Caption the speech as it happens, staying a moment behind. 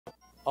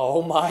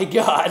Oh my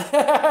god.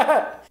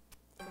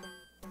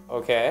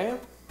 Okay.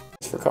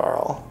 For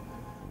Carl.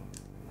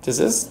 Does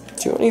this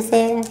do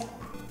anything?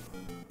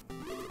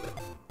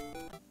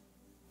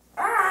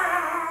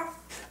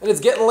 And it's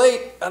getting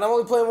late, and I'm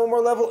only playing one more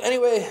level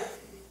anyway.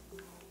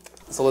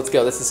 So let's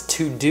go. This is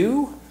To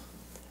Do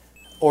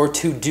or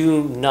To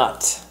Do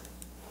Not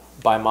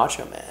by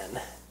Macho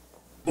Man.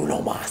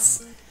 Uno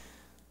mas.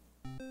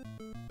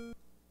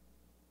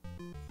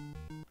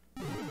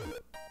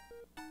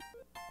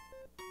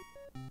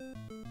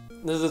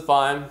 This is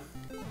fine.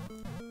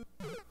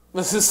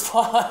 This is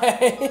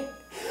fine.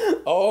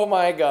 Oh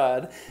my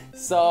god.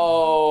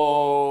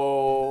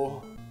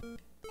 So...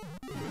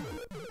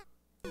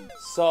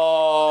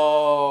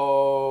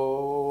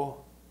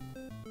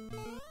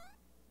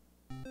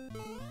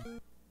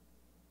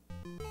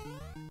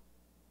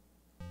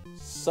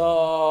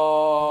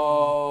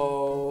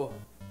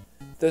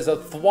 There's a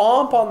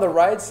thwomp on the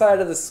right side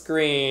of the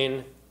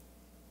screen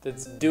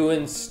that's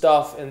doing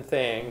stuff and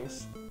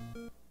things.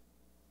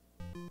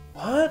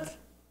 What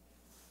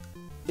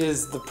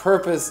is the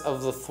purpose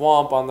of the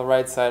thwomp on the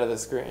right side of the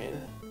screen?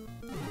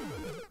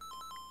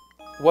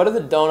 What do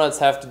the donuts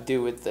have to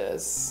do with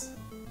this?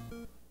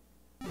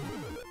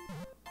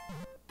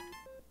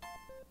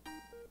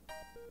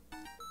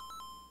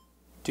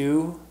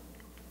 Do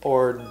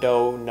or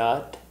do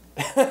nut?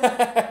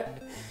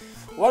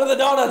 What do the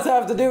donuts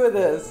have to do with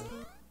this?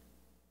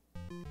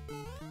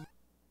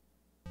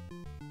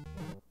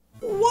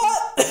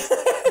 What?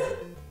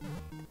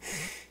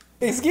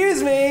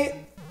 Excuse me?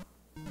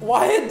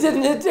 Why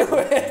didn't it do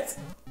it?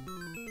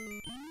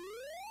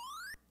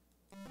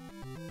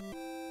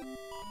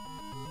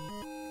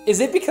 Is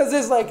it because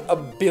there's like a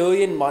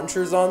billion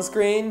munchers on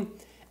screen?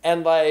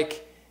 And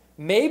like,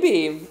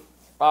 maybe,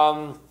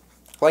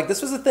 like this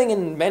was a thing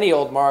in many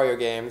old Mario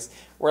games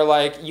where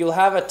like you'll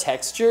have a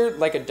texture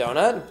like a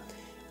donut,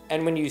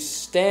 and when you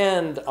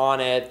stand on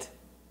it,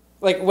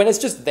 like when it's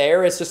just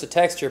there, it's just a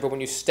texture, but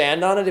when you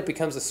stand on it, it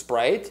becomes a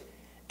sprite.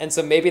 And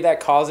so maybe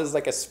that causes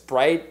like a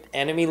sprite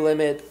enemy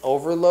limit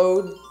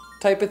overload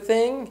type of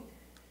thing.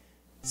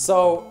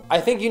 So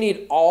I think you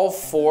need all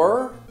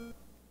four.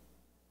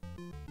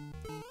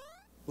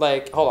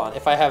 Like, hold on,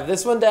 if I have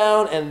this one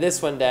down and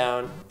this one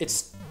down,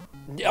 it's,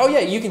 oh yeah,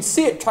 you can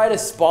see it try to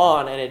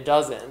spawn and it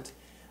doesn't.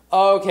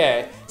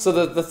 Okay, so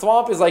the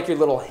thwomp is like your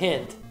little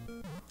hint.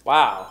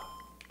 Wow.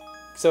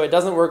 So it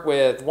doesn't work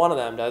with one of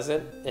them, does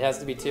it? It has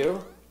to be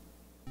two?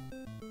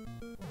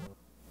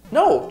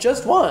 No,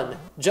 just one.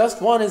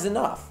 Just one is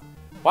enough.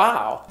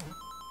 Wow.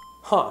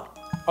 Huh.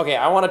 Okay,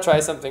 I want to try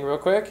something real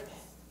quick.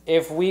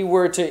 If we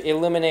were to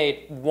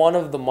eliminate one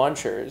of the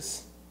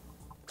munchers.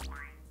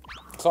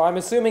 So I'm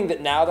assuming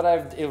that now that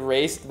I've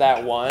erased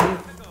that one,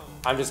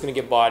 I'm just going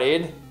to get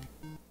bodied.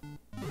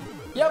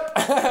 Yep.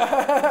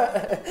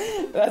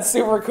 That's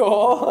super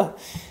cool.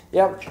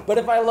 Yep. But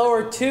if I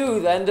lower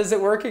two, then does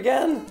it work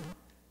again?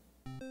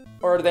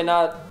 Or do they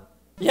not?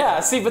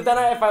 Yeah, see, but then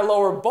if I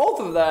lower both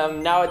of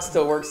them, now it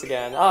still works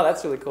again. Oh,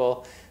 that's really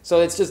cool.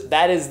 So it's just,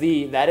 that is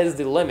the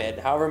limit,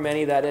 however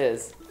many that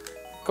is.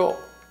 Cool.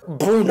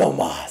 Bruno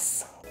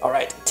Mars. All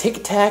right,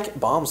 Tic Tac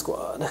Bomb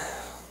Squad.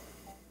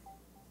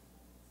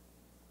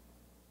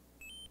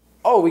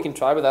 Oh, we can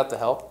try without the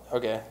help?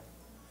 Okay.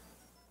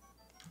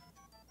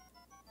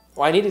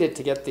 Well, I needed it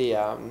to get the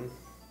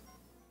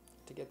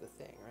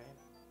thing,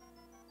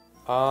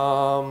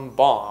 right?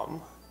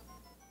 Bomb.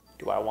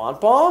 Do I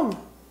want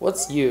bomb?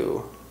 What's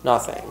you?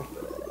 Nothing.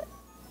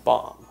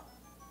 Bomb.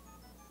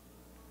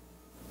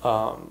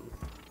 That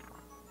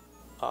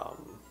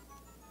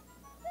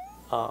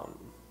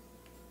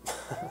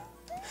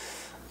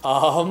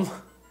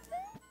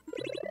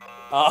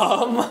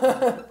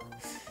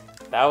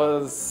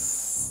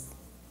was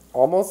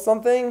almost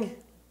something.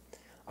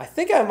 I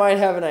think I might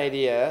have an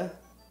idea.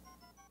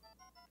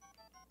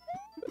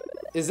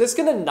 Is this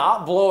gonna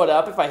not blow it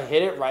up if I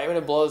hit it right when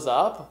it blows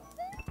up?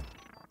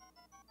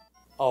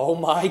 Oh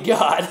my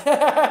god.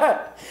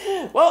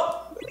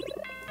 Well,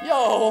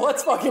 yo,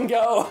 let's fucking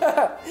go.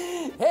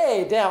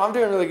 Hey, damn, I'm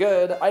doing really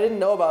good. I didn't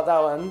know about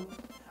that one.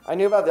 I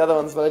knew about the other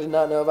ones, but I did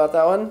not know about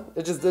that one.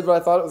 It just did what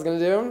I thought it was gonna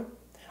do.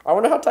 I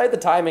wonder how tight the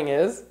timing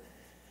is.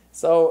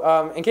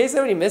 So, in case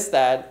anybody missed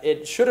that,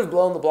 it should have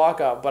blown the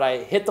block up, but I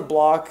hit the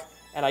block,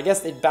 and I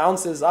guess it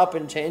bounces up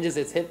and changes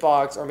its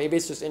hitbox, or maybe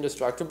it's just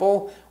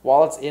indestructible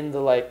while it's in the,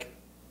 like,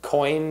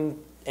 coin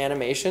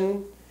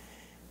animation.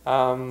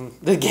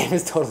 The game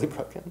is totally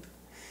broken.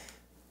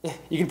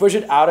 You can push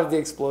it out of the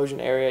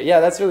explosion area. Yeah,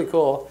 that's really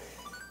cool.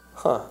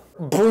 Huh.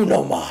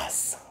 Bruno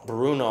Mars.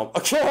 Bruno.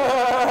 Wait,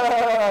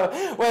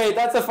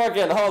 that's a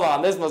fucking, hold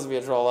on, this must be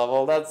a troll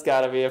level. That's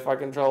gotta be a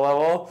fucking troll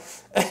level.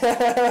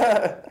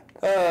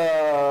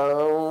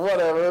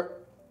 Whatever.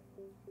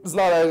 It's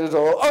not actually a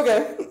troll.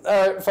 Okay,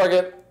 alright, fuck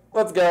it.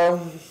 Let's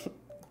go.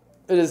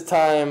 It is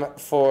time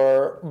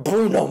for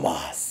Bruno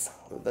Mars.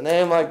 With a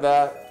name like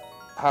that,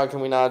 how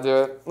can we not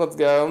do it? Let's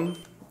go.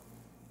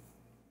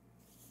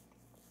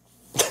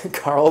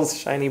 Carl's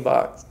shiny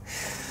box.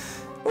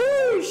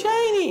 Woo,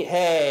 shiny!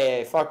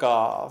 Hey, fuck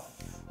off.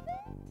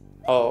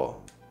 Oh.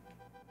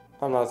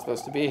 I'm not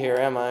supposed to be here,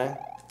 am I?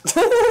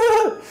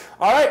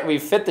 Alright, we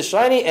fit the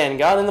shiny and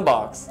got in the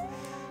box.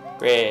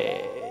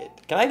 Great.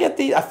 Can I get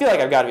these? I feel like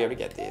I've got to be able to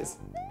get these.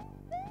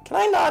 Can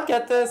I not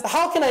get this?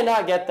 How can I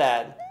not get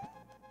that?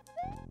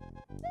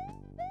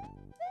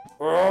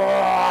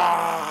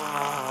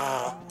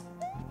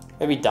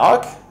 Maybe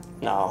duck?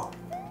 No.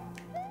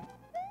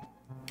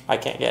 I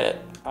can't get it.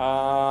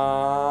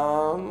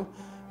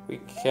 We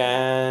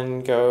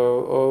can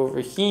go over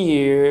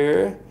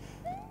here.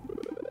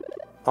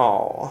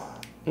 Oh,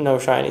 no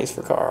shinies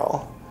for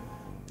Carl.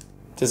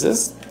 Does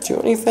this do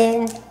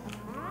anything?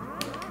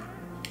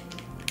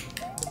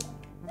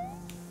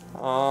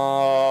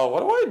 What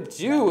do I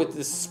do with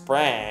this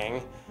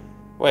sprang?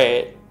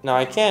 Wait, no,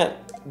 I can't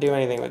do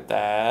anything with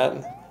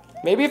that.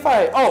 Maybe if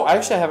I, oh,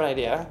 actually I have an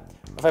idea.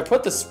 If I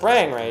put the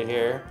sprang right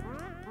here,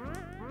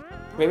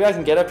 maybe I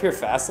can get up here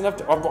fast enough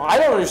to, I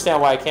don't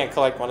understand why I can't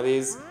collect one of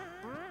these.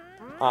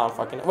 I don't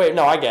fucking, wait,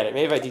 no, I get it.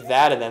 Maybe if I do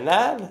that and then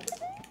that.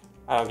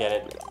 I don't get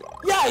it.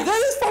 Yeah,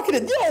 that is fucking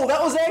it. Yo,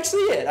 that was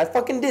actually it. I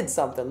fucking did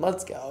something.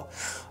 Let's go.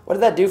 What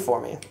did that do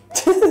for me?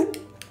 What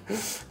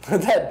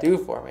did that do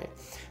for me?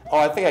 Oh,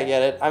 I think I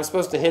get it. I'm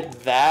supposed to hit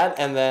that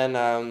and then,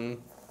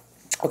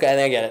 okay, I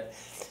think I get it.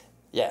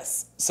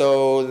 Yes.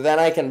 So then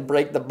I can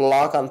break the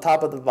block on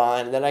top of the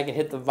vine, and then I can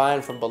hit the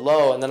vine from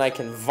below, and then I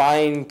can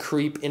vine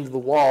creep into the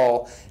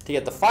wall to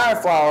get the fire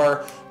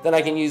flower. Then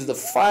I can use the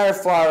fire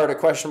flower to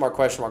question mark,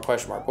 question mark,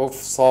 question mark. We'll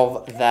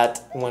solve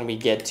that when we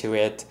get to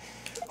it.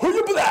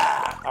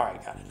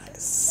 Alright, got it.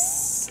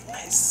 Nice.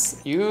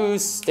 Nice. You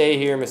stay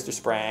here, Mr.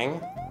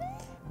 Sprang.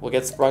 We'll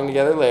get sprung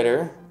together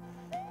later.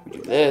 We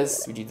do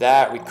this, we do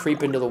that, we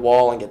creep into the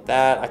wall and get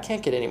that. I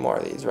can't get any more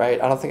of these, right?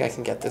 I don't think I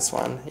can get this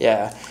one.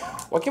 Yeah.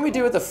 What can we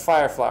do with the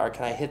fire flower?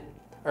 Can I hit,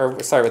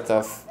 or sorry, with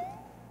the,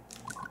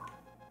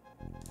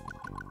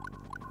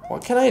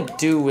 what can I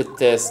do with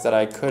this that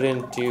I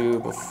couldn't do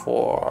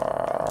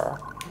before?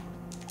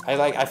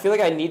 I feel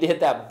like I need to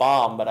hit that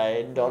bomb, but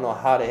I don't know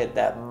how to hit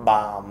that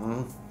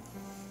bomb.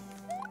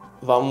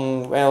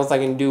 What else I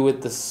can do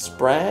with the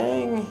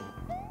sprang?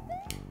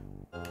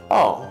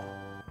 Oh.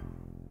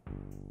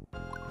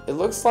 It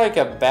looks like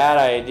a bad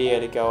idea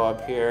to go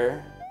up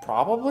here.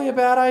 Probably a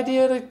bad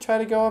idea to try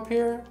to go up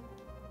here.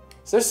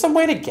 Is there some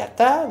way to get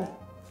that?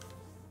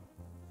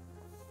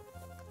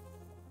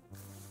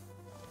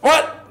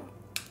 What?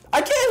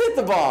 I can't hit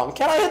the bomb.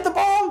 Can I hit the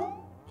bomb?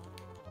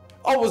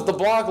 Oh, was the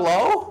block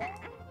low?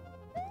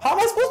 How am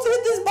I supposed to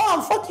hit this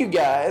bomb? Fuck you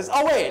guys.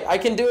 Oh, wait. I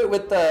can do it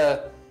with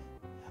the...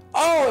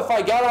 Oh, if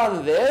I got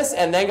on this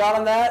and then got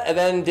on that and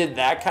then did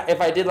that...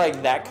 If I did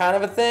like that kind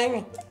of a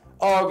thing...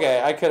 Oh,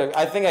 okay, I could have.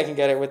 I think I can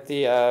get it with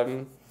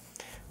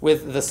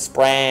the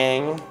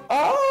sprang.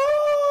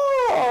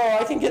 Oh,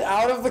 I can get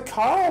out of the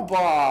Carl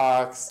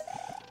box.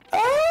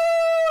 Oh,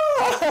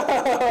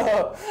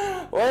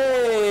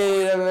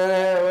 wait a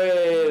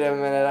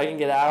minute. I can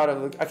get out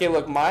of the. Okay,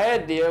 look, my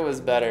idea was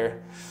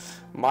better.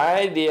 My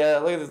idea.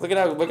 Look at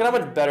how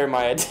much better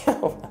my idea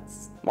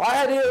was.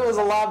 My idea was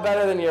a lot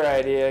better than your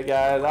idea,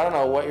 guys. I don't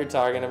know what you're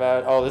talking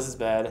about. Oh, this is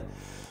bad.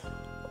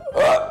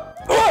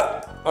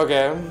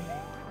 Okay.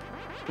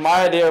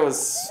 My idea was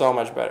so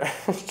much better.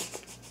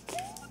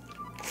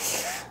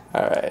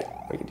 Alright,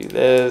 we can do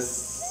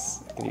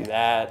this, we can do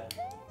that.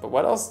 But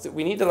what else?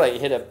 We need to like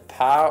hit a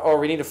power, or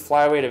we need to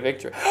fly away to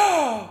victory.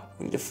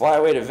 We need to fly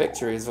away to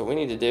victory is what we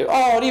need to do.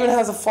 Oh, it even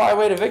has a fly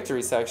away to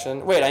victory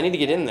section. Wait, I need to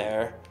get in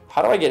there.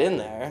 How do I get in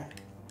there?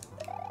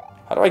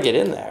 How do I get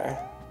in there?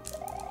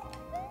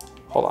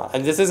 Hold on,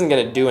 and this isn't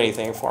gonna do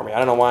anything for me. I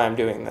don't know why I'm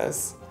doing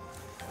this.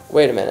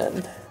 Wait a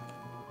minute.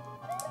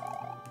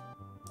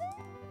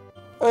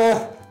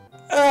 Hey,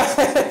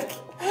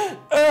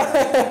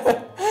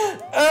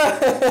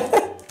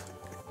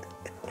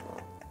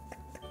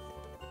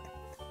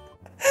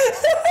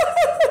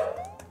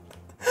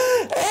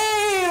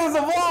 there's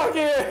a block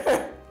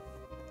here.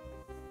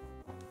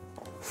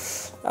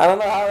 I don't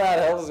know how that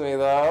helps me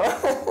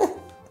though.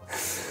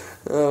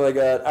 Oh my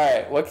god.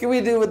 Alright, what can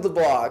we do with the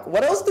block?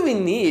 What else do we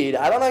need?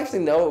 I don't actually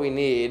know what we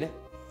need.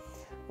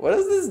 What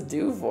does this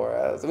do for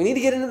us? We need to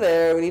get into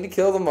there. We need to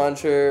kill the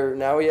muncher.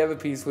 Now we have a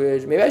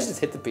P-switch. Maybe I should just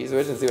hit the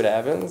P-switch and see what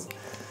happens.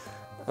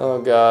 Oh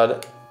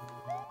god.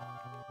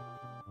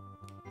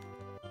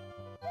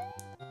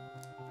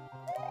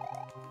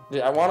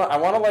 Dude, I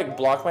wanna like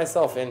block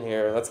myself in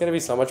here. That's gonna be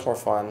so much more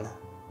fun.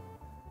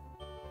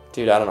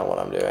 Dude, I don't know what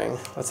I'm doing.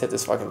 Let's hit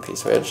this fucking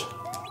P-switch.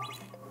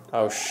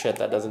 Oh shit,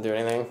 that doesn't do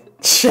anything.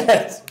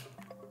 Shit!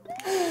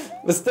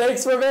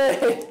 Mistakes were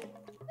made!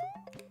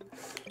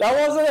 That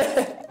wasn't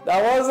it!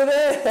 That wasn't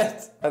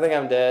it! I think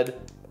I'm dead.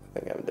 I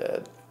think I'm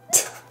dead.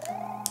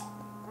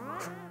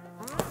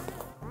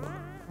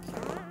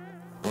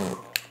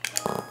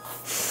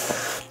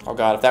 Oh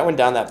god, if that went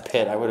down that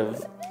pit, I would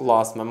have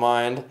lost my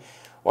mind.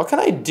 What can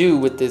I do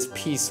with this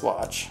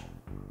P-swatch?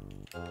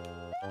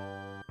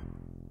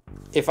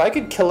 If I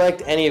could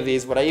collect any of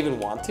these, would I even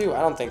want to?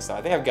 I don't think so.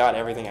 I think I've got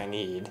everything I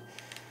need.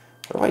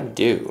 What do I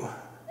do?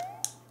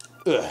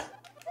 Ugh.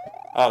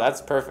 Oh,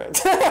 that's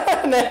perfect.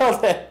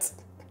 Nailed it.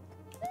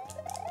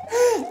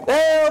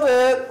 Nailed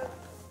it.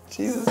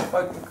 Jesus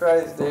fucking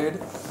Christ,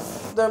 dude.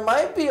 There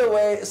might be a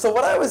way. So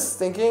what I was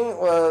thinking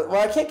was,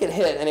 well, I can't get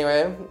hit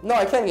anyway. No,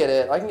 I can get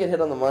hit. I can get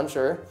hit on the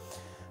muncher.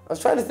 I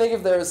was trying to think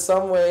if there was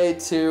some way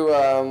to,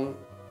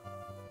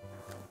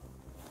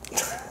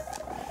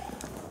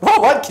 Whoa,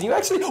 what? Can you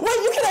actually, wait,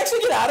 you can actually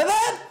get out of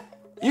that?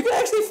 You can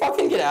actually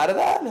fucking get out of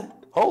that?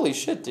 Holy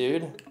shit,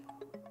 dude.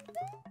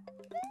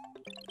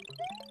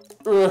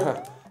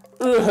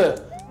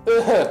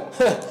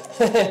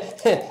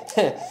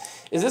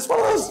 Is this one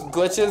of those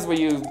glitches where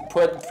you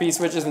put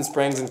P-switches and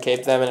springs and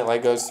cape them and it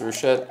like goes through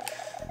shit?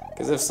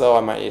 Because if so,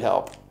 I might need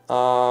help.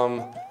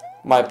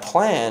 My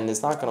plan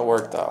is not gonna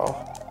work though.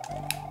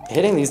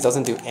 Hitting these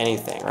doesn't do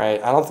anything,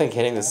 right? I don't think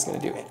hitting this is gonna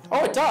do anything.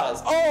 Oh, it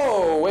does!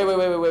 Oh,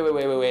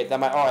 wait. That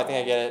might, oh, I think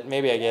I get it.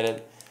 Maybe I get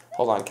it.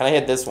 Hold on, can I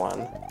hit this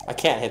one? I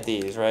can't hit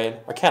these,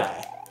 right? Or can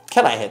I?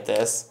 Can I hit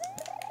this?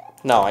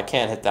 No, I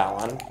can't hit that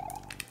one.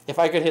 If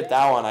I could hit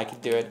that one, I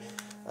could do it.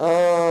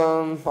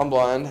 I'm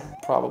blind.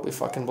 Probably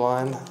fucking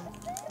blind.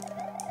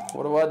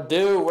 What do I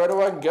do? Where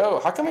do I go?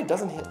 How come it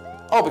doesn't hit?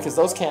 Oh, because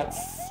those can't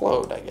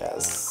float, I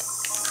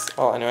guess.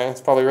 Oh, anyway,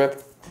 it's probably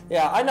RIP.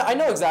 Yeah, I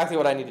know exactly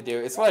what I need to do.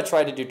 It's what I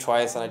tried to do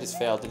twice and I just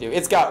failed to do.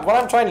 What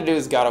I'm trying to do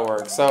is gotta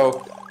work.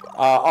 So,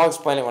 I'll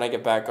explain it when I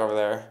get back over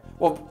there.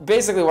 Well,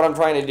 basically what I'm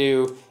trying to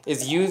do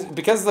is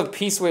because the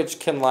P-switch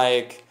can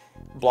like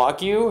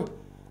block you,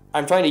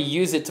 I'm trying to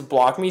use it to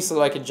block me so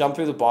that I can jump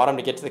through the bottom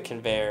to get to the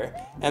conveyor.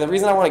 And the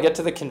reason I want to get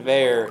to the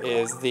conveyor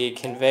is the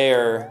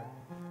conveyor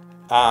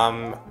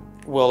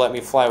will let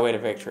me fly away to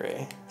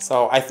victory.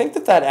 So I think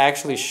that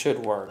actually should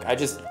work. I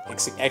just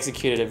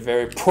executed it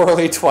very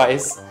poorly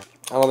twice.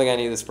 I don't think I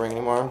need the spring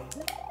anymore.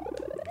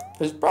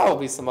 There's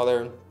probably some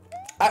other...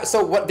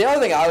 the other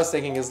thing I was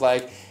thinking is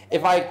like,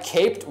 if I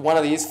caped one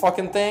of these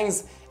fucking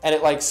things and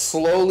it like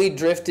slowly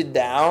drifted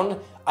down,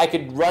 I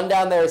could run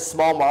down there as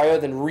Small Mario,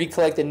 then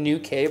recollect a new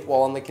cape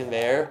while on the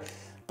conveyor.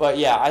 But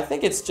yeah, I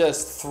think it's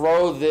just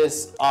throw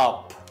this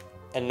up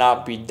and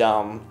not be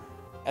dumb.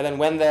 And then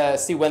when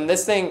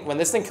this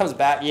thing comes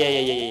back,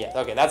 yeah.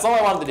 Okay, that's all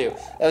I wanted to do.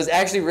 That was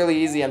actually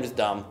really easy, I'm just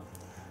dumb.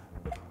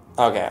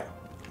 Okay,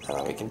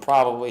 we can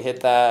probably hit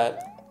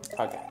that.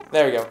 Okay,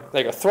 there we go.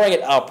 There you go. Throwing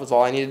it up was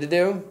all I needed to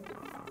do.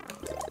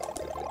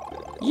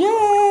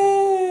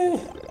 Yay!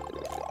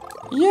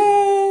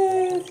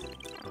 Yay!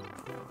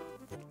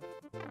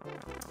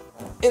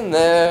 In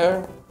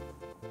there.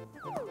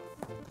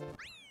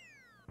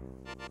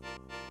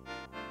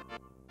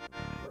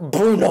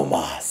 Bruno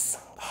Mars.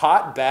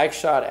 Hot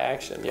backshot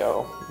action.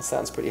 Yo, this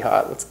sounds pretty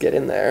hot. Let's get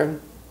in there.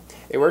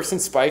 It works when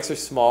spikes are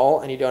small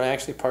and you don't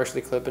actually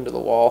partially clip into the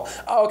wall.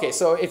 Oh, okay,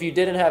 so if you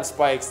didn't have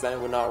spikes, then it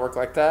would not work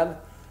like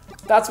that.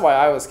 That's why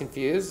I was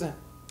confused.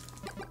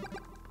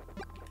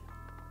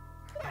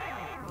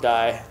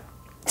 Die.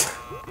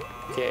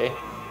 Okay.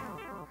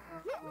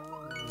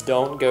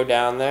 Don't go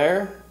down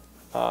there.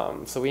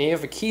 So we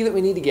have a key that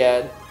we need to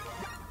get.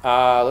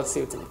 Let's see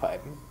what's in the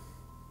pipe.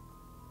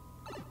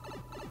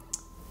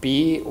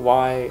 B,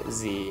 Y,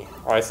 Z.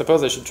 Or I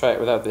suppose I should try it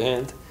without the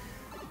hint.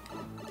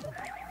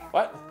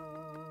 What?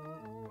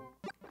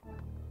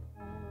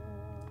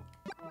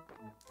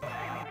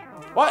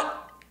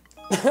 What?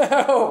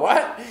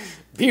 What?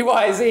 B,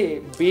 Y,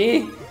 Z.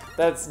 B,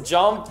 that's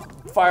jump,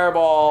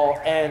 fireball,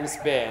 and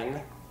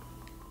spin.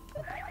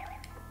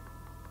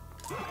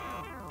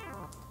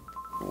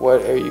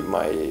 What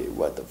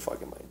the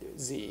fuck am I doing?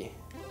 Z.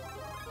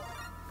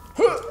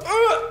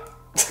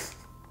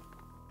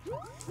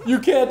 You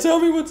can't tell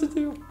me what to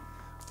do.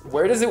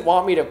 Where does it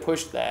want me to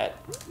push that?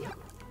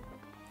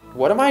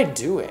 What am I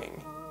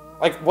doing?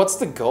 Like, what's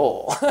the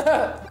goal?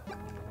 I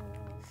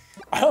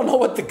don't know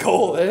what the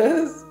goal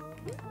is.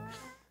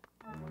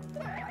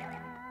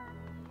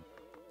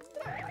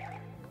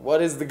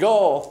 What is the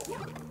goal?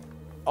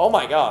 Oh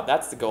my god,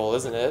 that's the goal,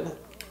 isn't it?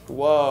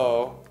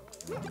 Whoa.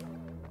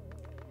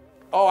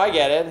 Oh, I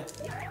get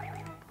it.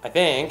 I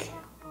think.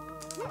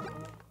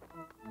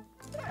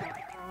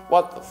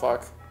 What the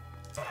fuck?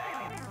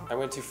 I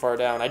went too far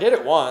down. I did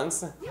it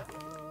once.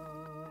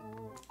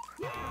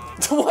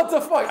 What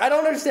the fuck? I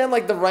don't understand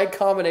like the right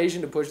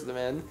combination to push them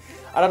in.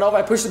 I don't know if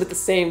I push them at the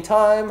same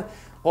time.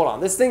 Hold on.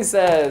 This thing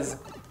says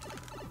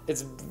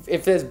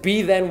if there's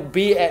B, then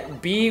B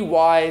at B,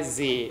 Y,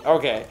 Z.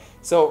 Okay.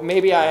 So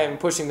maybe I am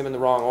pushing them in the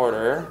wrong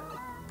order.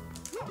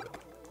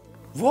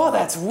 Whoa,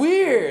 that's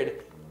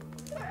weird.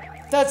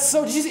 That's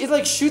so, it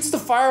like shoots the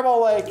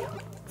fireball like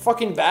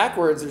fucking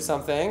backwards or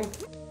something.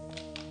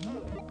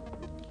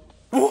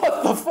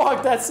 What the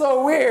fuck? That's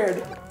so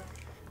weird.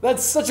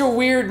 That's such a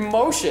weird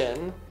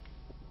motion.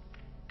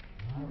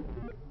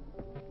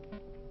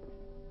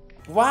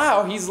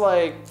 Wow, he's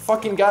like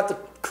fucking got the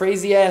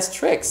crazy ass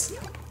tricks.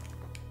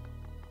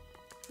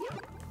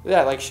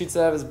 Yeah, like shoots it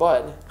out of his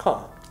butt.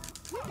 Huh.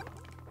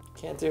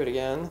 Can't do it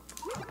again.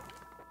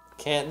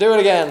 Can't do it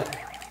again.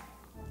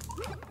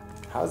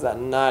 How's that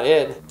not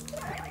it?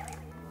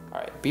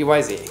 Alright,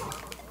 BYZ.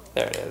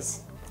 There it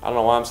is. I don't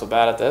know why I'm so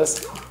bad at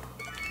this.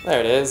 There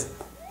it is.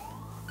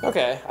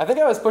 Okay, I think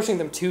I was pushing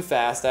them too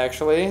fast,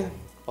 actually.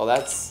 Well,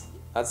 that's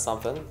That's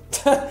something.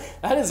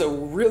 That is a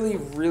really,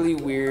 really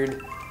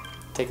weird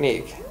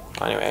technique.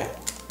 Anyway,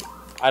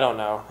 I don't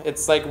know.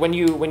 It's like when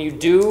you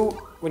do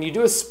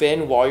a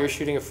spin while you're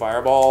shooting a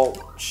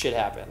fireball, shit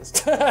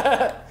happens.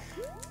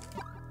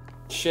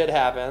 Shit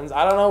happens.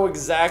 I don't know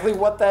exactly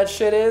what that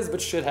shit is,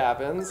 but shit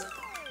happens.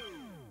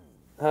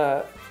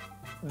 The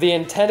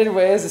intended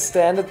way is to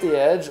stand at the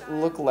edge,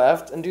 look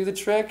left, and do the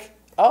trick.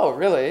 Oh,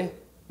 really?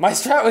 My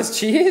strat was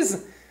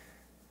cheese?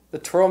 The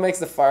twirl makes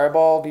the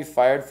fireball be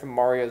fired from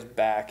Mario's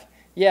back.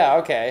 Yeah,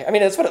 okay. I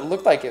mean, that's what it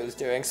looked like it was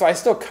doing, so I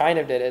still kind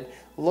of did it.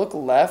 Look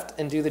left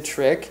and do the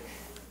trick.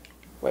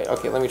 Wait,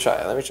 okay, let me try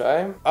it. Let me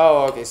try.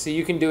 Oh, okay, so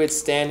you can do it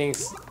standing.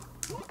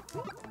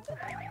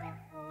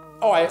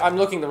 Oh, I'm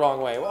looking the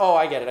wrong way. Oh,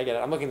 I get it, I get it.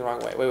 I'm looking the wrong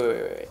way.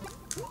 Wait.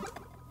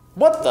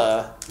 What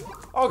the?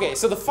 Okay,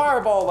 so the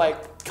fireball,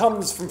 like,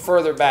 comes from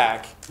further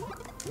back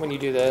when you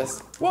do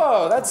this.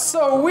 Whoa, that's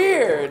so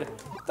weird.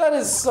 That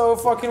is so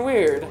fucking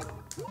weird.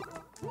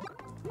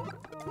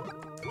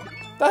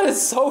 That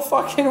is so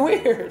fucking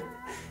weird.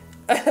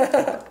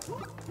 Damn,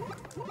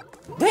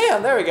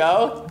 there we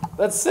go.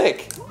 That's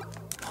sick.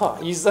 Huh,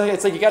 it's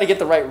like you gotta get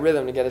the right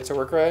rhythm to get it to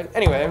work right.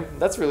 Anyway,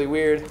 that's really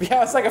weird.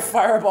 Yeah, it's like a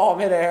fireball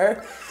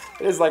midair.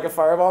 It is like a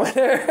fireball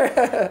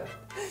midair.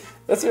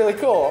 That's really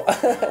cool.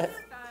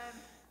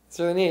 It's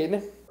really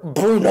neat.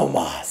 Bruno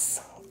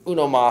Mas.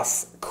 Uno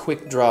Mas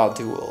Quick Draw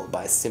Duel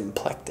by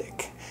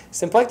Simplectic.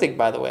 Simplectic,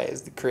 by the way,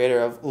 is the creator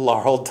of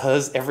Laurel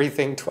Does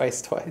Everything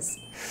Twice.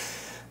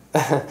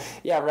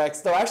 Yeah,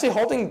 Rex, though actually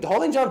holding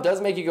jump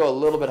does make you go a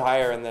little bit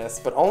higher in this,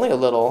 but only a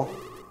little.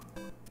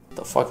 What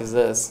the fuck is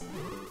this?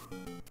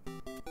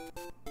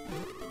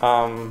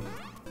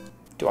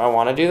 Do I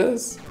want to do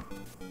this?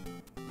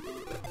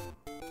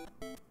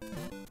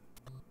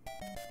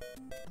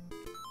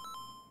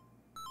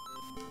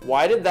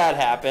 Why did that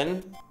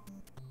happen?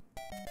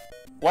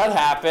 What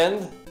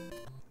happened?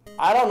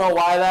 I don't know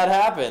why that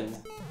happened.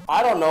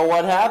 I don't know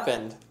what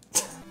happened.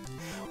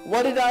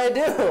 What did I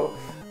do?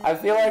 I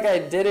feel like I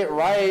did it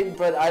right,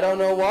 but I don't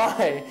know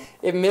why.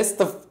 It missed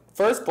the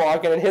first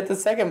block and it hit the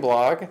second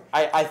block.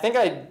 I think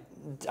I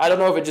don't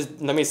know if it just,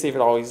 let me see if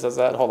it always does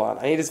that. Hold on,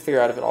 I need to figure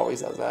out if it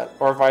always does that.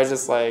 Or if I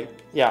just like,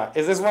 yeah.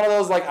 Is this one of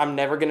those like, I'm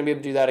never gonna be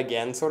able to do that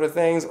again sort of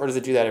things? Or does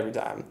it do that every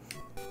time?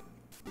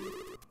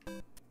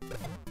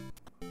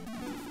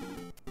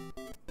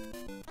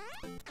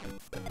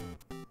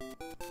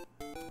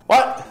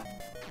 What?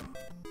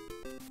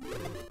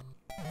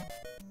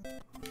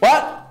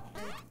 What?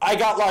 I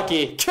got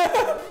lucky.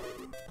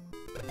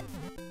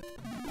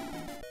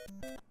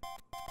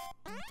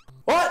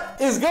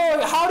 What is going,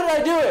 how did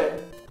I do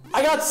it?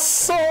 I got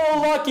so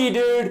lucky,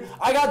 dude.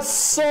 I got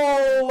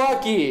so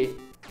lucky.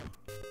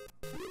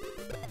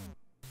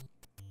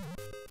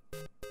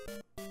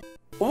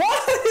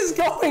 What is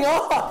going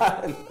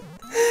on?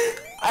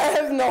 I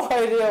have no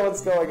idea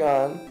what's going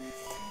on.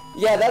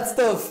 Yeah, that's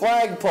the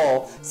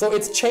flagpole. So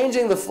it's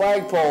changing the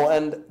flagpole,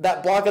 and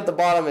that block at the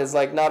bottom is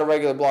like not a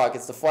regular block,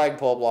 it's the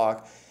flagpole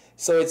block.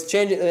 So it's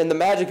changing, and the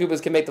Magic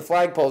Koopas can make the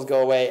flagpoles go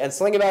away. And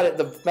something about it,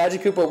 the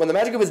Magic Koopa, when the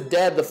Magic Koopa is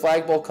dead, the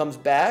flagpole comes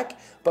back.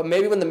 But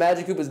maybe when the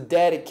Magic Koopa is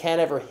dead, it can't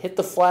ever hit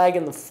the flag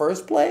in the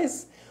first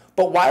place.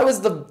 But why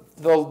was the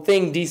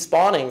thing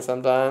despawning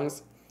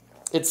sometimes?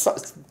 It's,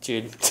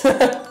 dude.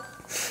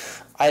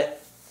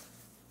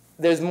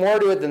 There's more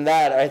to it than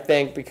that, I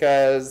think,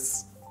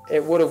 because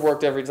it would have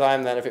worked every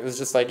time then if it was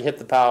just like hit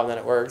the POW and then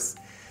it works.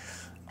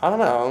 I don't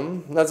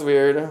know. That's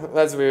weird.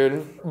 That's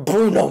weird.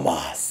 Bruno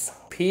Mas.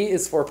 P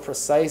is for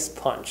precise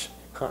punch.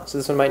 Huh, so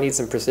this one might need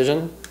some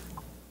precision.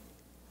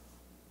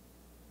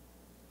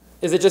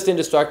 Is it just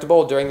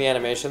indestructible during the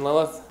animation,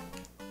 Lilith?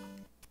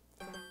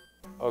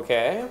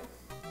 Okay.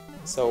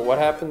 So what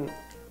happened?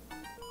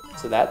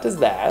 So that does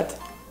that.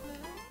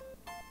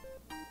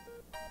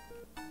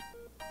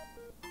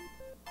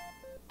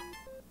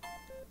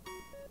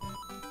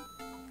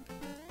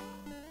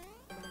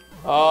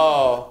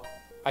 Oh,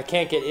 I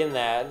can't get in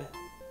that.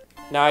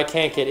 Now I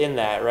can't get in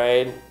that,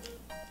 right?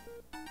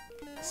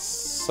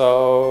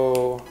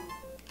 So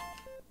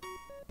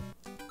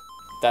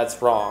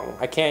that's wrong.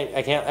 I can't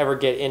ever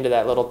get into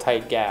that little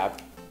tight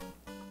gap.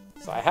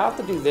 So I have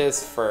to do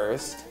this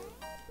first.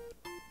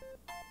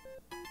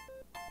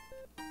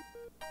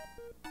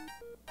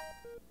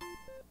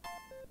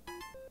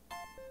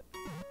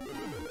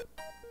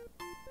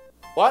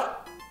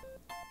 What?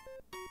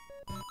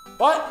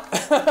 What?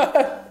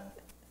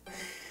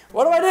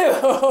 What do I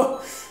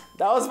do?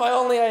 That was my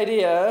only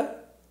idea.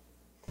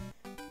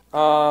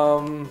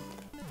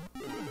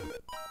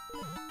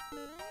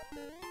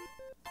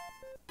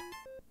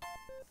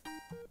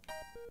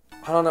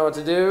 I don't know what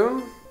to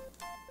do.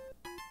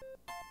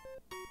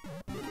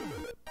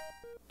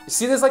 You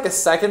see there's like a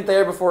second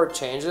there before it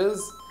changes?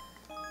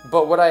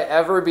 But would I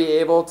ever be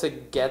able to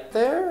get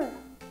there?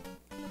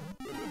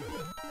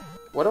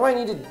 What do I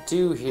need to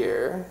do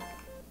here?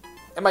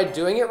 Am I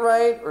doing it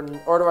right?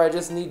 Or do I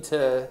just need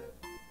to...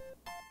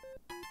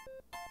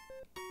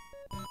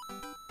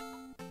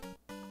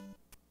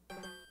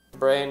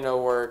 Brain no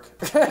work.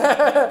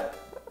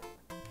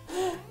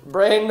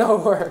 Brain no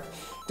work.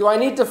 Do I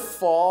need to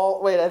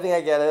fall? Wait, I think I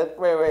get it.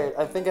 Wait,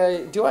 I think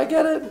I... Do I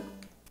get it?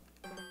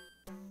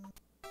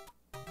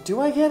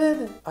 Do I get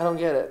it? I don't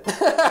get it.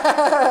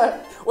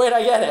 Wait,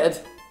 I get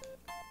it.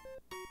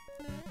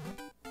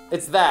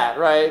 It's that,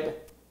 right?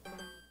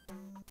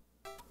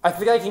 I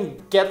think I can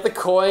get the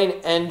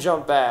coin and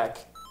jump back.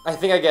 I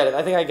think I get it.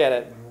 I think I get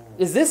it.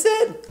 Is this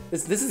it?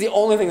 This is the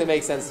only thing that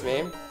makes sense to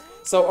me.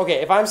 So, okay,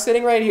 if I'm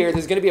sitting right here,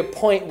 there's gonna be a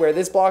point where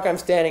this block I'm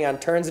standing on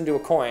turns into a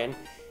coin,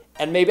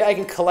 and maybe I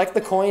can collect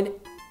the coin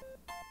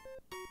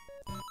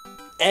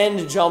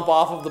and jump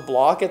off of the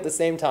block at the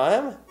same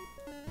time?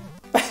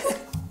 I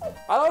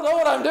don't know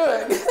what I'm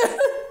doing.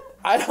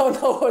 I don't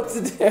know what to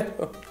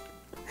do.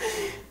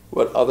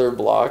 What other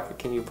block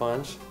can you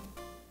punch?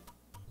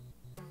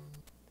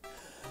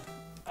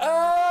 Oh,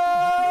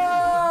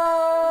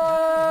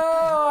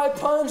 I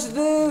punched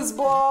this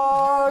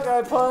block.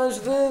 I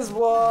punched this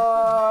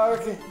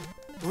block.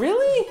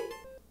 Really?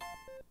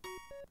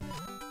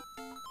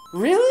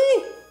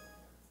 Really?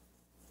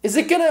 Is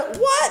it gonna,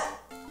 what?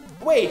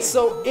 Wait,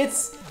 so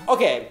it's,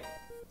 okay.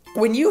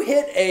 When you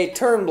hit a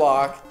turn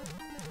block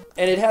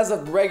and it has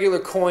a regular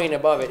coin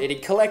above it,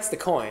 it collects the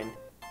coin.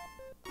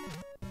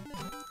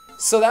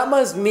 So that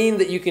must mean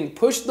that you can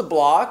push the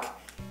block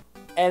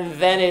and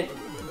then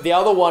the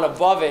other one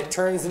above it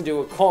turns into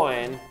a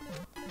coin.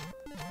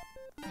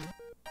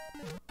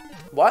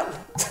 What?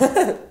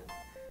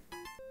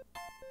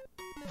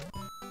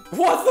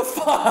 What the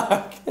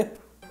fuck?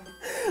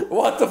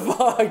 What the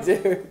fuck,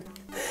 dude?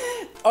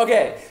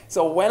 Okay,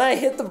 so when I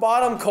hit the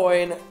bottom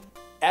coin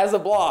as a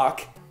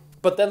block,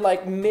 but then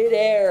like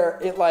mid-air,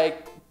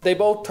 they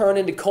both turn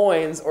into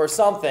coins or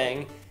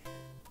something,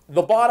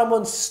 the bottom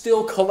one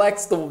still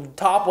collects the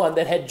top one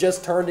that had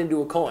just turned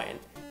into a coin.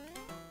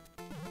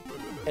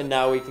 And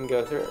now we can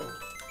go through.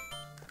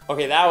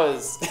 Okay, that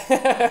was...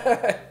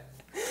 that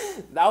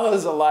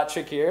was a lot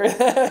trickier.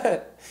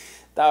 That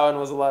one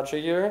was a lot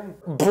trickier.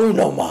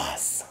 Bruno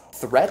Mars.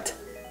 Threat,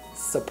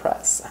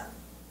 suppress.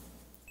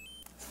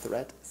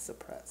 Threat,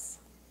 suppress.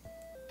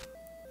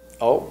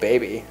 Oh,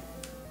 baby.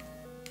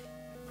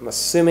 I'm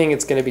assuming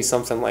it's gonna be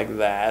something like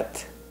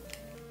that.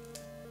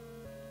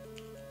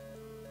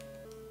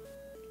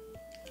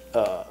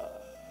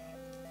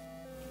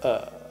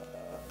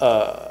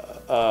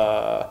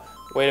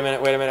 Wait a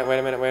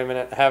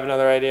minute. I have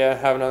another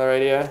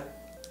idea.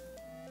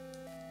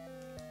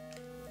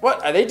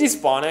 What? Are they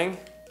despawning?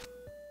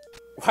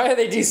 Why are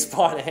they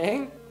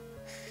despawning?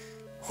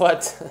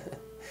 What?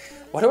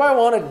 What do I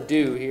want to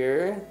do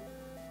here?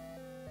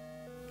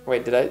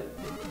 Wait, did I?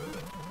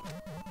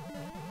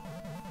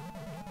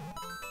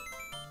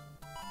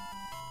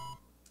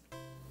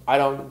 I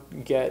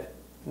don't get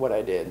what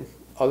I did,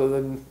 other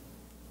than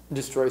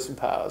destroy some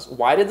POWs.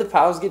 Why did the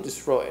POWs get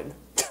destroyed?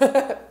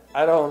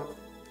 I don't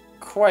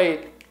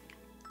quite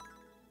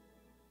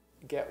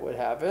get what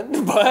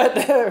happened, but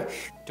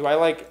do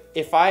I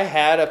if I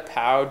had a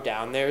POW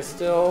down there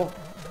still?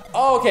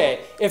 Oh, okay,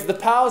 if the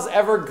POWs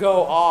ever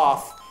go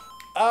off,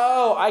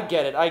 oh, I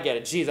get it.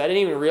 Jeez, I didn't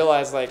even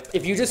realize,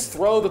 if you just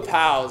throw the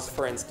POWs,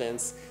 for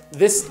instance,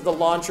 the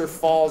launcher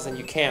falls and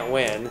you can't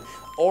win.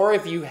 Or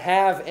if you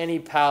have any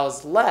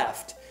POWs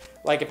left,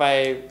 like if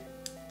I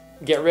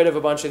get rid of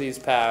a bunch of these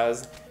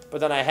POWs,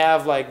 but then I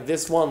have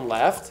this one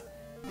left,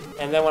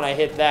 and then when I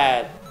hit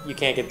that, you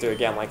can't get through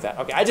again like that.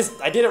 Okay, I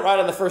did it right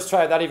on the first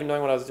try without even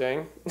knowing what I was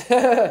doing.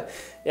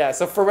 Yeah,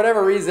 so for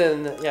whatever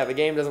reason, yeah, the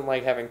game doesn't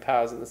like having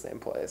POWs in the same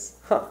place.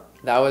 Huh.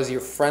 That was your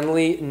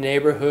friendly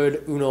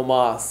neighborhood Uno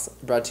Mas,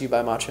 brought to you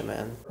by Macho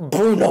Man.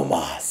 Bruno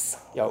Mas.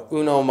 Yo,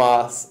 Uno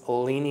Mas,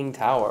 Leaning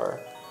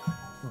Tower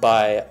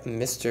by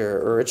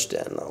Mr.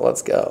 Richton.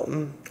 Let's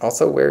go.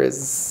 Also,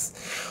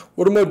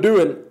 what am I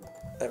doing?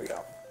 There we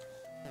go.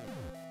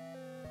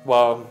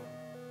 Whoa.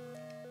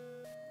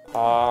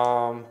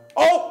 Oh!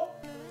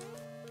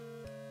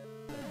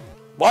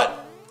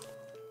 What?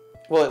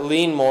 Will it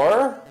lean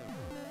more?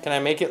 Can I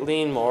make it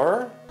lean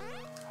more?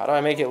 How do I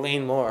make it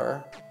lean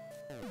more?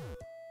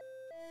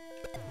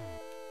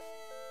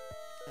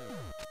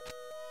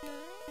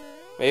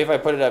 Maybe if I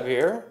put it up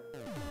here?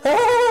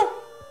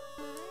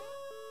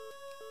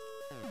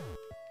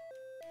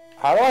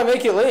 How do I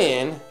make it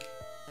lean?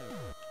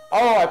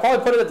 Oh, I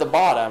probably put it at the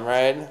bottom,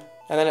 right? And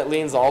then it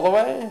leans all the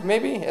way,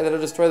 maybe? And then it'll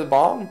destroy the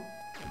bomb?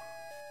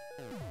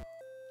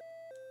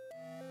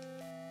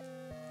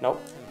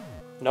 Nope.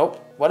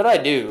 Nope. What did I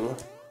do?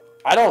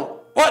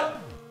 What?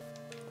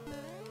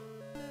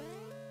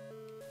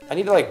 I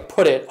need to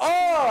put it,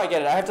 oh, I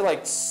get it. I have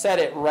to set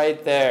it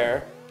right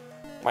there.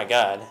 My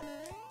God.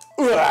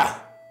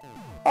 Ugh.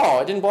 Oh,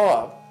 it didn't blow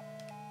up.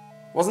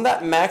 Wasn't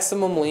that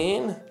maximum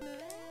lean?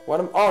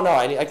 Oh no,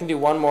 I can do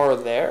one more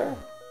there?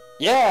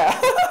 Yeah!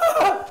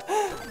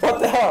 What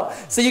the hell?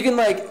 So you can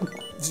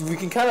we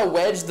can kind of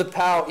wedge the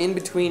POW in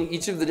between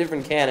each of the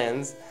different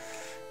cannons.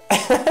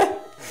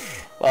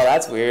 Well,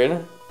 that's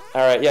weird.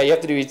 Alright, yeah, you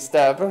have to do each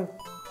step.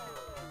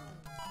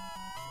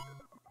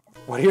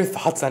 What are your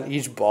thoughts on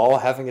each ball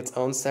having its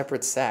own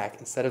separate sack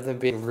instead of them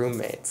being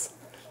roommates?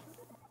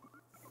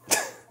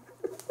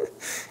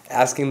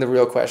 Asking the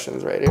real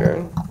questions right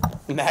here.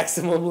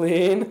 Maximum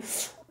lean.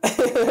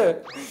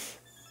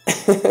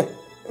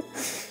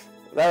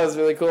 That was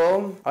really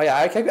cool. Oh yeah,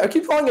 I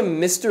keep calling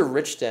him Mr.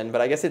 Richton, but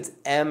I guess it's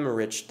M.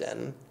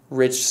 Richton.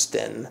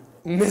 Richton.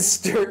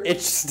 Mr.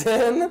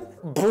 Ichton.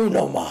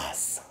 Bruno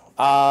Mars.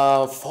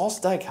 False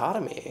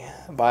Dichotomy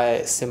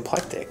by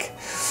Symplectic.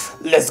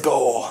 Let's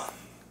go.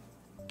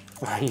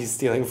 Why are you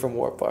stealing from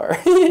Warp Bar?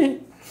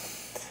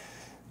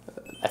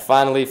 I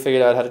finally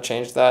figured out how to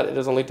change that. It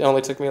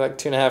only took me like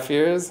 2.5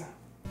 years.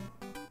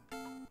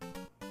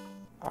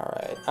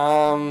 Alright,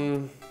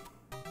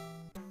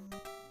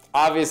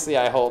 obviously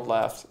I hold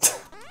left.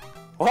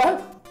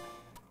 What?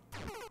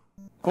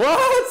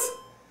 What?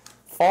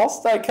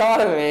 False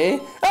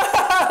dichotomy?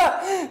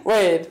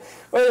 Wait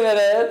a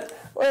minute.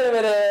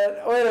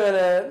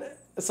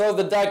 So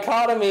the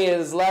dichotomy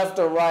is left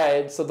or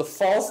right, so the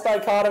false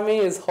dichotomy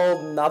is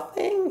hold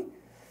nothing?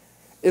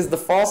 Is the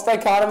false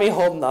dichotomy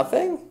hold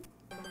nothing?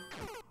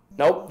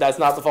 Nope, that's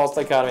not the false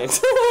dichotomy.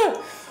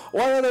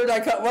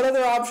 What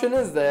other option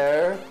is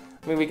there?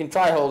 I mean, we can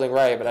try holding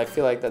right, but I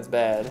feel like that's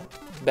bad.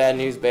 Bad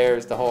news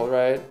bears to hold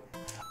right.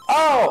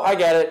 Oh, I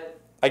get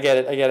it.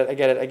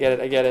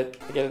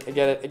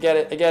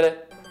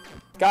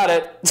 Got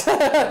it.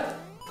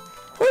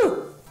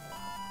 Woo!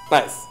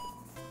 Nice.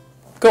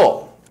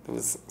 Cool. It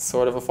was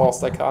sort of a false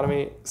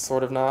dichotomy,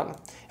 sort of not.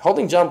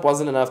 Holding jump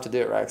wasn't enough to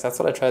do it, Rex. That's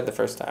what I tried the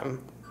first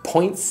time.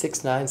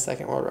 0.69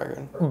 second world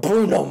record.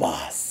 Bruno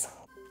Mars.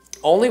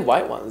 Only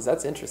white ones,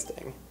 that's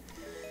interesting.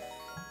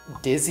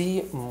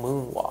 Dizzy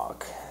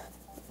Moonwalk.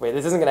 Wait,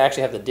 this isn't gonna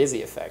actually have the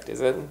dizzy effect, is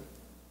it?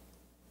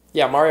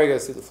 Yeah, Mario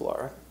goes through the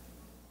floor.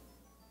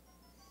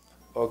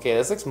 Okay,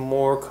 this looks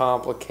more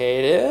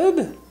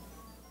complicated.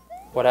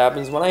 What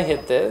happens when I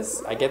hit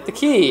this? I get the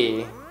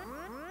key.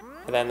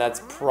 And then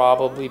that's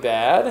probably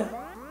bad.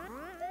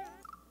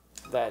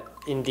 That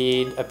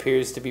indeed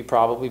appears to be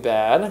probably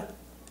bad.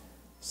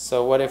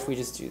 So what if we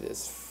just do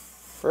this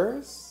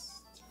first?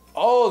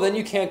 Oh, then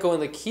you can't go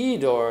in the key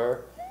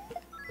door.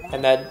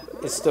 And that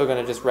is still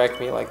gonna just wreck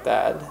me like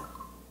that.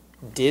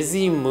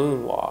 Dizzy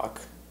Moonwalk.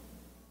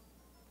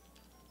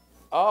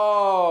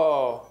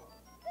 Oh.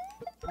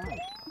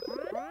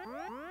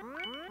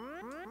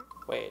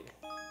 Wait.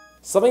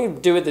 Something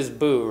to do with this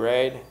boo,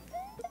 right?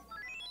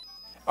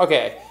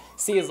 Okay.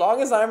 See, as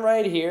long as I'm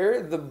right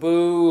here, the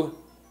boo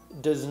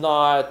does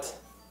not...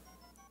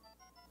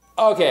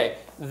 Okay.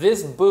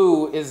 This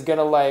boo is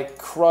gonna, like,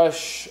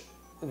 crush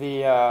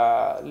the,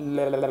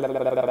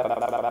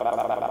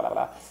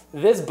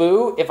 This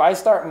boo, if I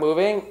start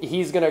moving,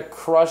 he's gonna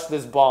crush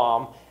this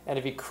bomb. And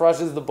if he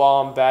crushes the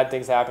bomb, bad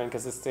things happen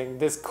because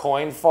this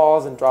coin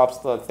falls and drops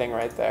the thing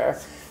right there.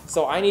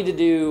 So I need to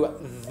do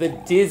the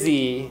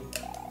Dizzy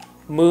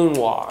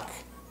Moonwalk,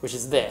 which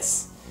is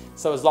this.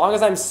 So as long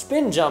as I'm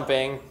spin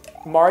jumping,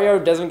 Mario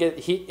doesn't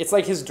get, it's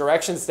like his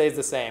direction stays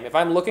the same. If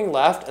I'm looking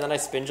left and then I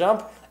spin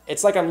jump,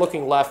 it's like I'm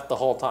looking left the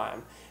whole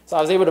time. So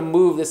I was able to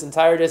move this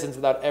entire distance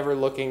without ever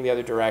looking the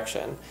other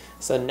direction.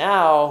 So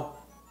now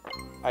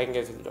I can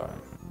get through the door.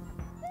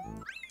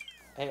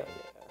 Hell yeah.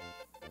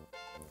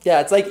 Yeah,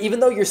 it's like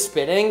even though you're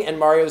spinning and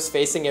Mario's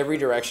facing every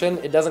direction,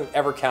 it doesn't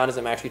ever count as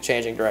him actually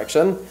changing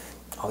direction.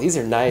 Oh, these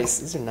are nice.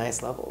 These are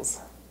nice levels.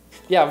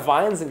 Yeah,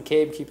 Vines and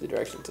Cabe keep the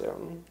direction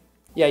too.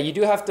 Yeah,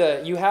 you have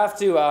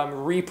to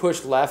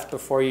re-push left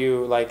before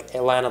you like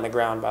land on the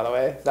ground, by the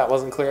way. That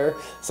wasn't clear.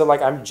 So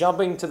like I'm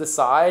jumping to the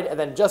side and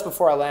then just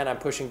before I land, I'm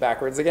pushing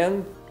backwards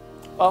again.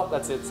 Well,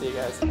 that's it. See you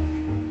guys.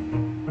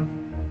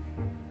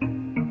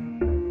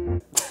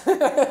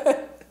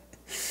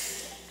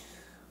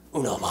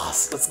 Uno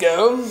mas. Let's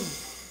go.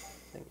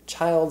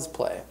 Child's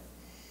play.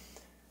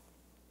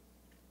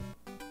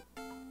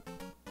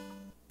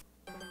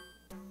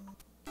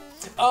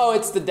 Oh,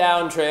 it's the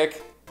down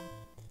trick.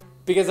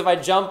 Because if I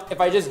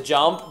just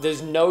jump,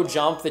 there's no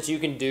jump that you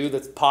can do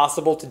that's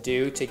possible to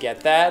do to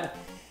get that.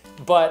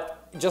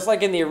 But just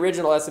like in the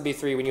original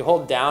SMB3, when you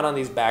hold down on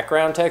these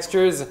background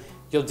textures,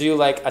 you'll do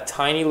like a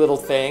tiny little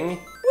thing.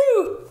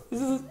 Woo!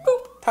 This is a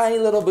boop, tiny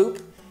little boop.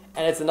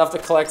 And it's enough to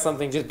collect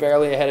something just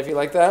barely ahead of you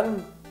like that.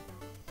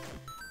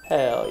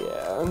 Hell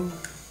yeah.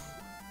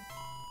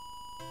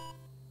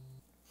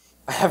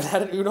 I haven't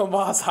had an Uno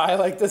Mas high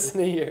like this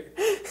in a year.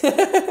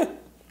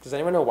 Does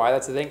anyone know why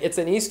that's a thing? It's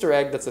an Easter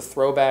egg that's a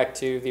throwback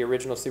to the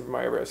original Super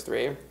Mario Bros.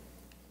 3.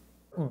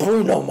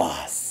 Bruno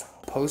Mars.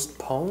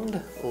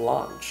 Postponed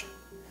launch.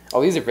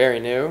 Oh, these are very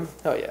new.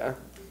 Oh yeah.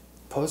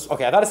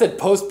 Okay, I thought it said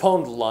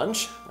postponed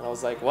lunch. And I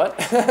was like, what?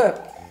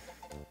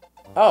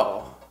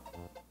 Oh.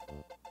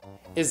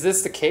 Is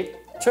this the cape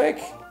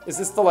trick? Is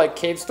this the like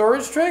cape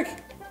storage trick?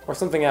 Or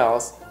something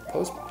else?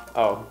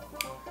 Oh.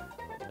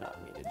 I did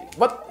not mean to do.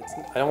 What?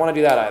 I don't want to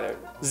do that either.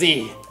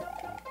 Z.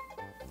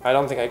 I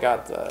don't think I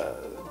got the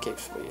cape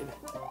speed.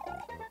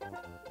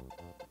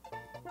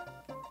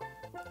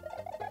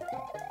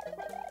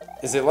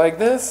 Is it like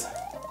this?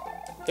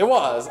 It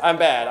was. I'm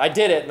bad. I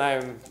did it and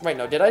I'm... Wait,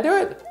 no. Did I do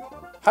it?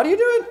 How do you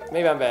do it?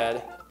 Maybe I'm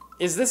bad.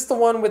 Is this the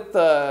one with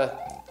the...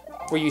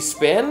 where you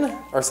spin?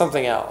 Or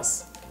something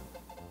else?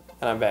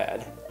 And I'm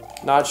bad.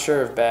 Not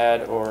sure if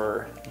bad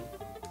or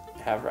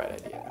have right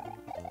idea.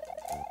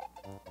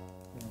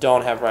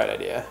 Don't have right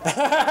idea.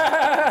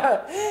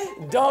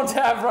 Don't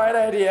have right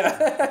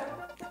idea.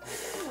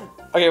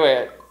 Okay,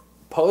 wait.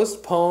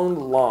 Postponed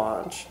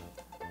launch.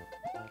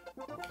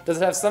 Does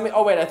it have something?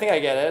 Oh wait, I think I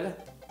get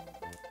it.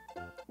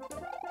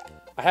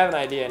 I have an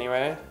idea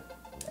anyway.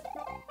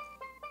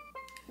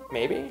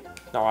 Maybe?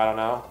 No, I don't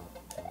know.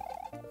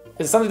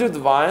 Is it something to do with the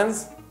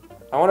vines?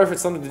 I wonder if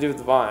it's something to do with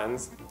the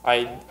vines.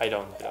 I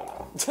don't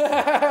know.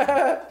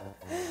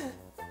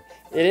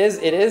 It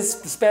is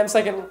spam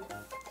second.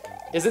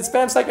 Is it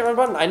spam second run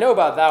button? I know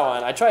about that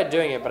one. I tried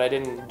doing it, but I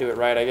didn't do it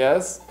right, I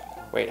guess.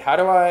 Wait, how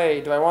do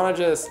I want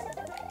to just,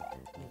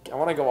 I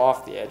want to go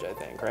off the edge, I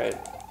think, right?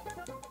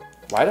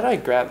 Why did I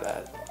grab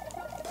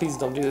that? Please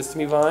don't do this to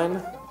me,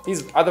 Vine.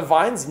 Are the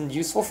vines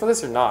useful for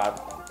this or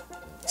not?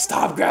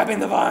 Stop grabbing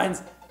the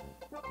vines!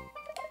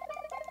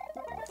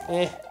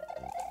 I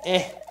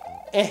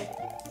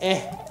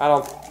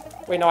don't,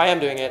 wait, no, I am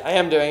doing it. I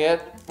am doing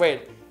it.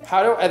 Wait,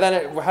 how do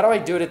I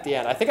do it at the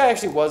end? I think I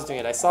actually was doing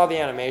it. I saw the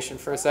animation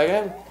for a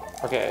second.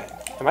 Okay,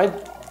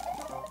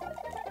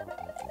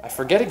 I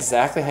forget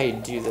exactly how you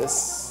do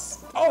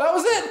this. Oh, that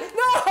was it!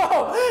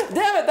 No!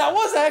 Damn it, that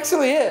was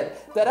actually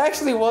it. That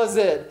actually was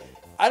it.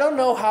 I don't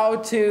know how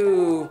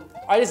to,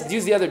 I just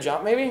use the other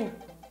jump maybe?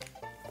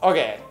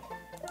 Okay,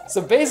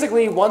 so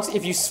basically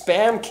if you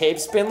spam cape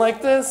spin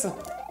like this,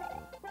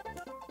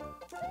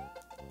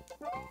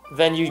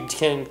 then you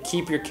can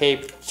keep your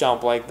cape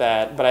jump like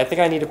that. But I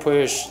think I need to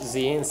push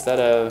Z instead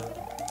of...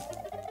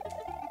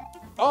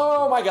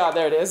 Oh my god,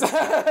 there it is.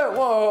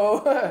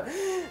 Whoa.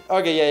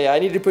 Okay, yeah, I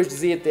need to push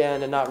Z at the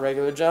end and not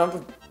regular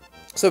jump.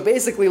 So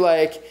basically,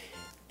 like,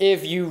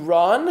 if you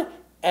run,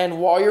 and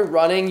while you're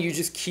running, you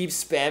just keep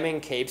spamming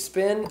cape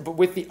spin, but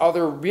with the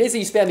other,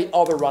 basically you spam the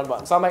other run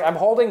button. So I'm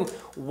holding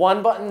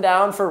one button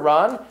down for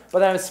run, but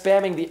then I'm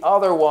spamming the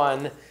other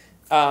one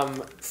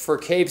for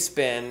cape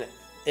spin.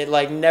 It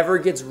like never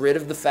gets rid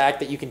of the fact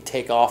that you can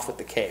take off with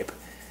the cape,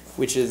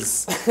 which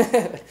is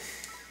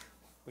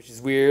which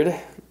is weird,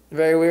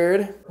 very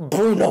weird.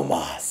 Bruno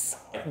Mars,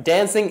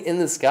 Dancing in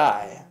the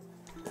Sky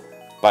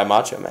by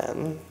Macho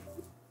Man.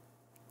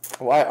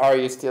 Why are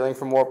you stealing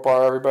from Warp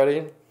Bar,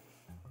 everybody?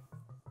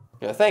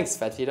 Yeah, thanks,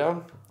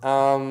 Fatito.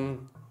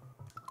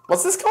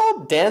 What's this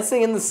called?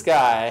 Dancing in the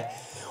Sky.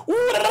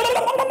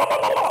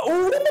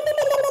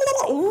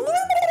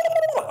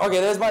 Okay,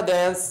 there's my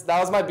dance.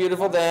 That was my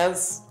beautiful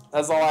dance.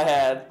 That's all I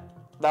had.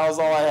 That was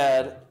all I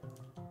had.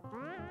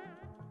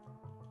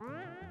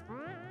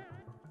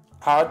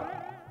 How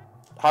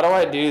do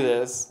I do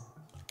this?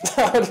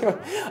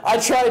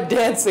 I tried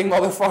dancing,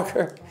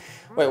 motherfucker.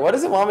 Wait, what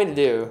does it want me to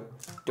do?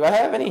 Do I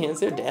have any hints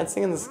here?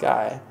 Dancing in the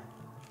Sky.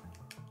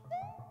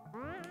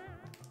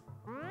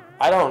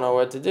 I don't know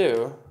what to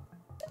do.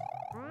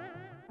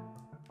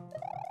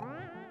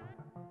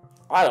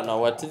 I don't know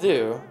what to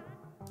do.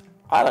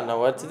 I don't know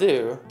what to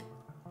do.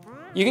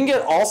 You can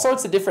get all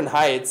sorts of different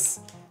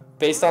heights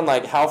based on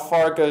like how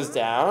far it goes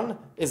down.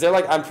 Is there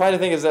like, I'm trying to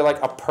think, is there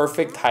like a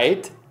perfect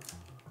height?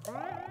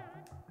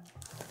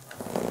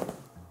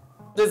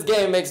 This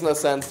game makes no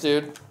sense,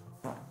 dude.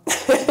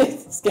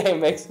 This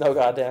game makes no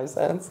goddamn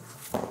sense.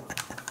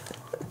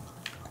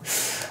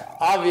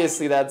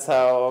 Obviously that's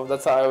how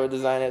I would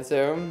design it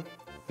too.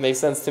 Makes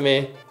sense to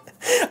me.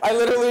 I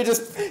literally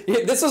just,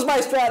 this was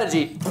my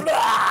strategy.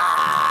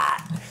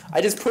 I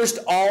just pushed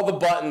all the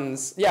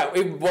buttons. Yeah,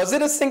 was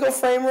it a single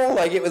frame roll?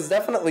 Like, it was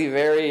definitely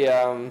very,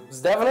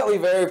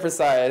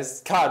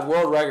 precise. God,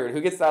 world record. Who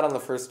gets that on the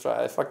first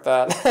try? Fuck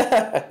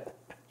that.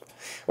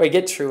 Wait,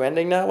 get true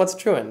ending now? What's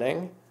true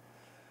ending?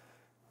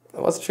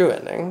 What's true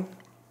ending?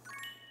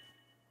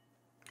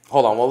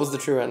 Hold on, what was the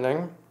true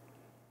ending?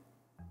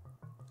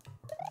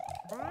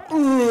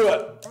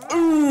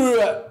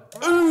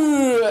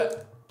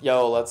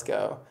 Yo, let's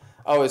go.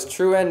 Oh, is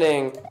true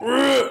ending...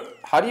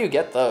 How do you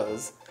get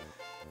those?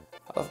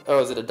 Oh,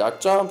 is it a duck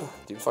jump?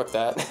 Dude, fuck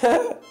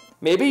that.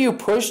 Maybe you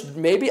push...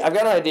 I've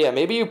got an idea.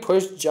 Maybe you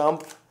push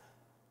jump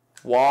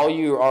while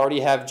you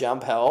already have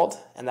jump held,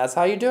 and that's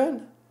how you do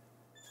it?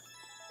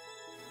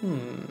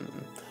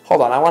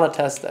 Hold on, I want to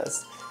test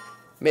this.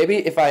 Maybe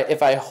if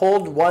I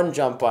hold one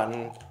jump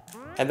button,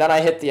 and then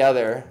I hit the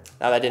other...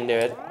 No, that didn't do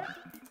it.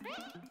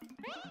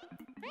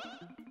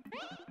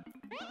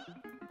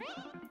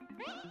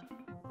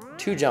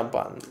 Two jump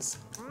buttons.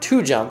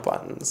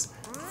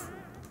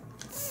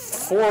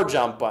 4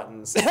 jump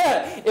buttons.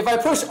 If I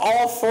push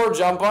all 4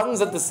 jump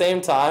buttons at the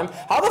same time,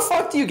 how the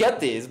fuck do you get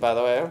these, by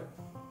the way?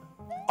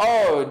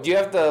 Oh, do you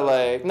have to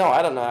like, no,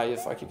 I don't know how the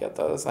fuck you get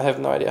those. I have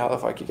no idea how the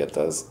fuck you get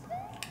those.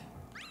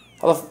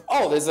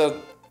 Oh, there's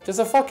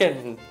a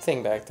fucking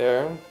thing back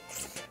there.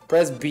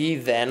 Press B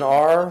then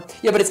R.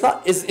 Yeah, but it's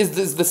not, is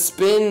the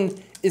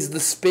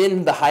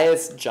spin the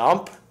highest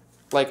jump?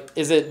 Like,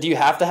 do you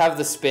have to have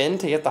the spin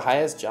to get the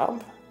highest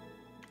jump?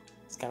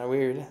 It's kind of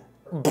weird.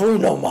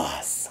 Bruno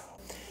Mars.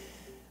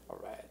 All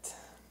right.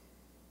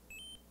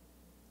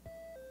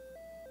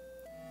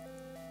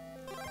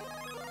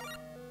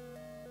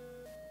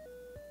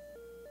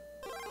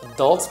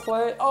 Adults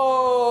play?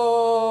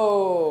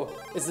 Oh,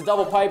 it's a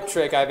double pipe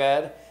trick, I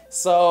bet.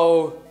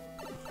 So,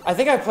 I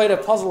think I played a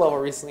puzzle level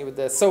recently with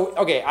this. So,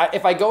 okay,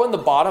 if I go in the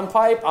bottom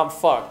pipe, I'm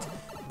fucked.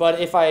 But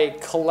if I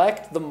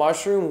collect the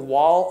mushroom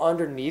while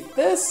underneath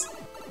this,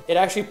 it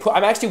actually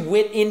I'm actually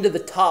went into the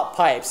top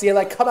pipe. So you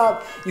like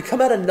you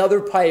come out another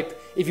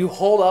pipe if you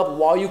hold up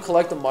while you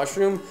collect the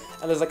mushroom,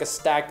 and there's like a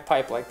stacked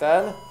pipe like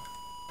that.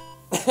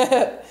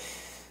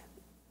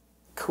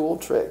 Cool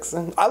tricks.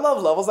 I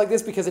love levels like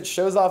this because it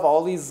shows off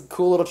all these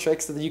cool little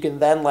tricks that you can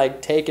then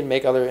like take and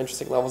make other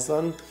interesting levels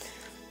on.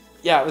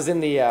 Yeah, it was in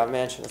the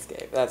mansion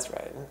escape. That's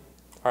right.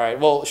 All right,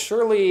 well,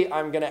 surely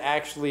I'm gonna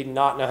actually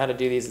not know how to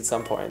do these at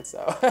some point,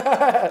 so.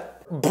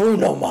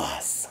 Bruno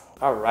Mars.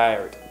 All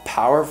right,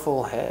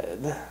 powerful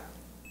head.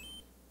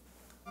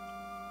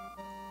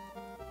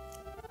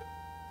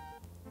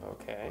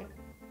 Okay.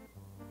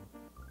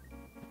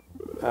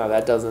 Oh,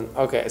 that doesn't,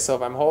 okay, so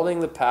if I'm holding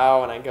the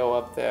POW and I go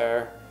up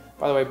there,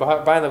 by the way,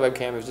 behind the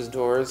webcam is just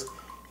doors.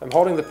 If I'm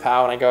holding the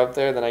POW and I go up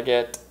there, then I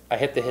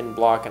hit the hidden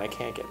block and I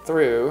can't get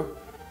through.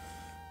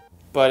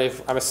 But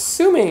if, I'm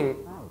assuming,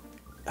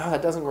 oh,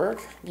 that doesn't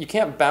work. You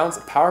can't bounce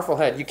a powerful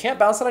head. You can't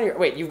bounce it on your,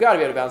 wait, you've got to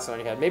be able to bounce it on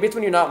your head. Maybe it's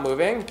when you're not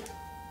moving.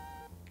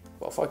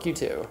 Well, fuck you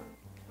too.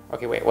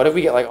 Okay, wait, what if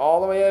we get like all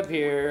the way up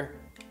here?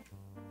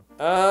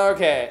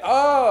 Okay,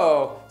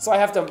 oh, so I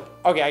have to,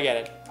 okay, I get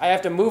it. I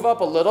have to move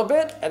up a little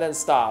bit and then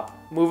stop.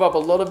 Move up a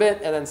little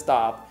bit and then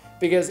stop.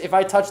 Because if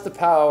I touch the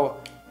POW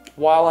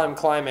while I'm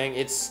climbing,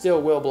 it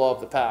still will blow up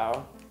the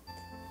POW.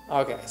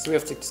 Okay, so we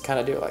have to just kind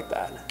of do it like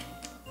that.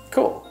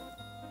 Cool.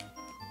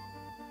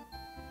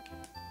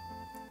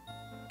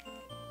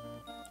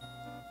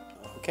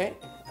 Okay,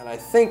 and I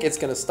think it's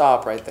gonna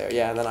stop right there.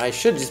 Yeah, and then I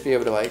should just be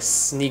able to like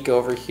sneak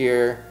over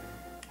here,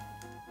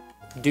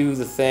 do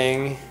the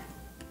thing.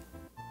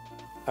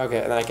 Okay,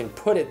 and then I can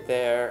put it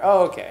there.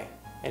 Oh, okay.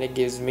 And it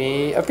gives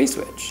me a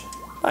P-switch.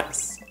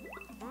 Nice.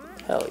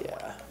 Hell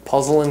yeah.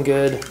 Puzzling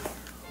good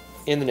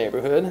in the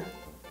neighborhood.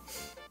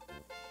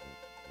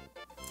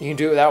 You can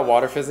do it without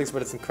water physics,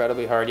 but it's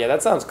incredibly hard. Yeah,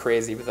 that sounds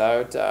crazy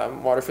without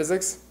water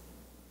physics.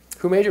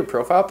 Who made your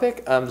profile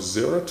pic?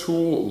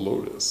 Zeratul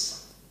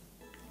Lotus.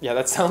 Yeah,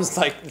 that sounds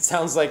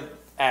like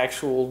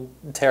actual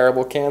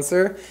terrible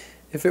cancer.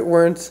 If it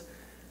weren't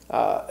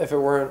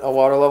a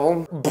water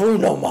level.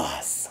 Bruno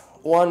Mars.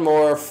 One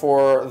more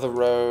for the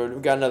road.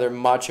 We've got another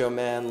Macho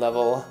Man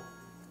level.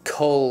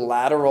 Colonel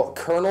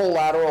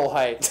lateral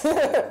height.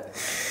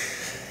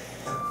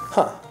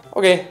 Huh.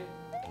 Okay.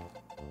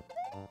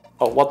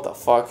 Oh, what the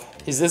fuck?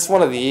 Is this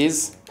one of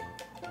these?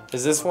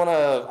 Is this one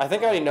of... I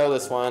think I already know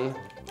this one.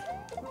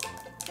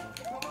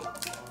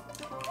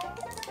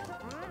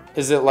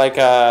 Is it like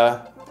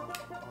a...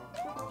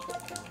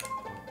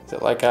 Is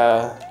it like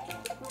a...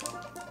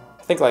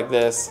 I think like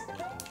this.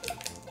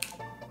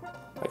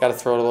 I gotta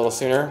throw it a little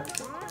sooner.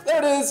 There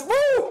it is!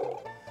 Woo!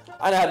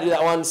 I know how to do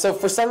that one. So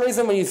for some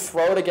reason when you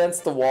throw it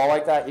against the wall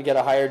like that, you get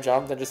a higher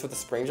jump than just with a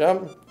spring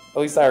jump.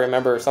 At least I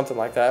remember something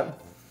like that.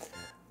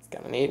 It's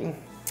kind of neat.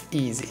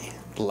 Easy.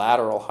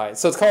 Lateral height.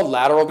 So it's called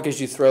lateral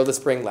because you throw the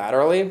spring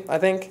laterally, I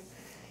think,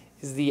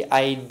 is the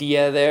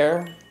idea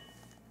there.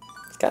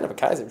 It's kind of a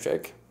Kaiser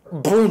trick.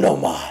 Bruno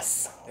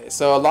Mars. Okay,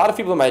 so a lot of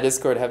people in my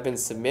Discord have been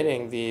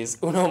submitting these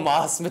Uno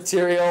Mas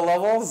material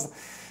levels,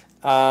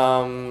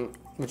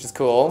 which is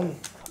cool.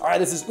 All right,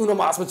 this is Uno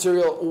Mas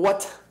material.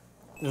 What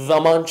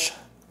the munch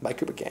by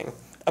Koopa King.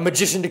 A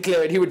magician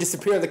declared he would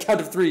disappear on the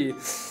count of 3.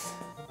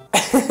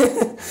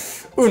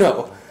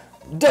 Uno,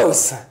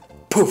 dos,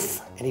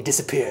 poof, and he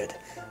disappeared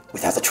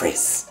without a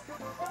trace.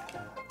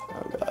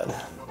 Oh god,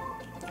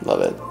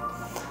 love it.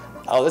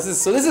 Oh, this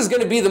is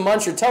gonna be the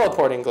Muncher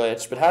teleporting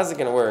glitch, but how's it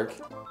gonna work?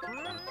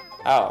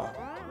 Oh,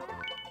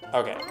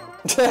 okay.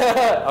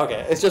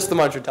 Okay, it's just the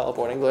Muncher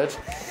teleporting glitch.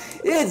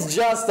 It's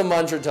just the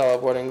Muncher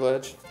teleporting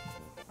glitch.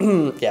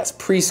 Yes,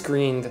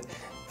 pre-screened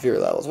viewer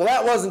levels. Well,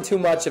 that wasn't too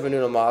much of an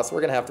Uno Mas.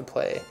 We're gonna have to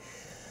play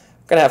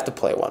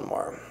one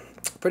more.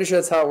 Pretty sure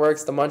that's how it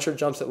works. The Muncher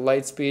jumps at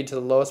light speed to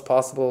the lowest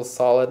possible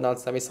solid, not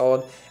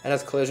semi-solid, and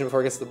has collision before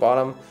it gets to the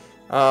bottom.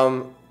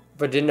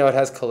 But didn't know it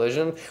has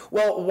collision.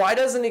 Well, why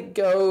doesn't it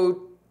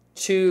go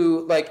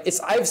to like it's?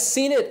 I've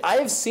seen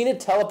it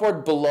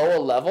teleport below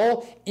a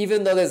level,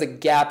 even though there's a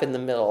gap in the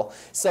middle.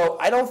 So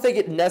I don't think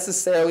it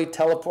necessarily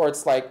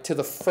teleports like to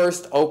the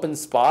first open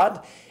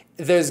spot.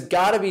 There's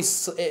got to be,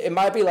 it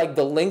might be like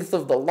the length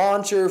of the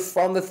launcher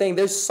from the thing.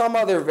 There's some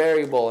other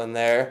variable in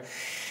there.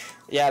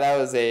 Yeah, that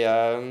was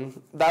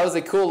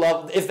a cool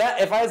level. If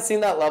I had seen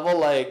that level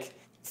like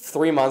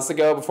 3 months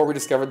ago before we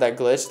discovered that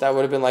glitch, that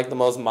would have been like the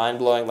most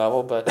mind-blowing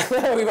level, but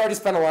we've already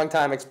spent a long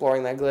time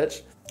exploring that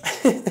glitch.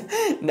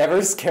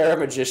 Never scare a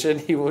magician,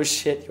 he will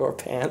shit your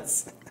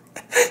pants.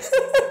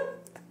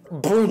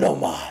 Bruno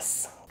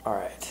Mars. All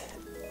right,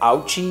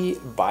 ouchie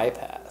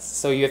bypass.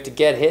 So you have to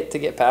get hit to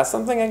get past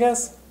something, I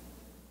guess?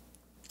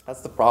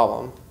 That's the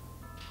problem.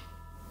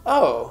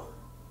 Oh,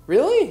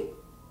 really?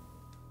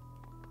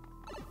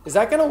 Is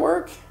that gonna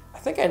work? I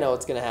think I know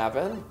what's gonna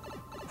happen.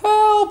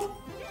 Help!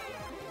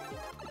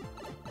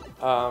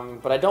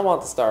 But I don't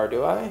want the star,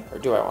 do I? Or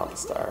do I want the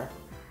star?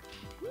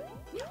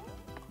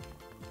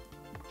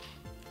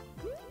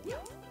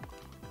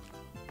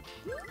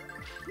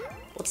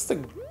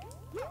 What's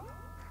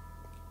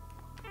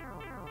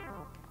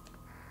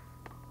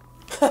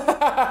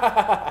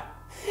the...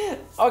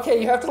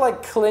 Okay, you have to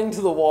like cling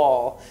to the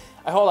wall.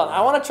 Hold on,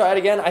 I want to try it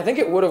again. I think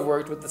it would have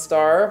worked with the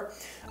star.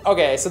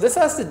 Okay, so this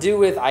has to do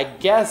with, I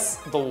guess,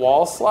 the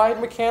wall slide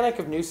mechanic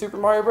of New Super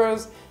Mario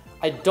Bros.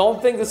 I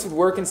don't think this would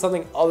work in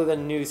something other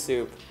than New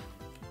Soup.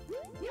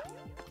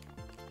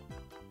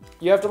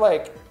 You have to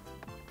like,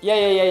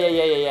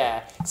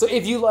 yeah. So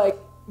if you like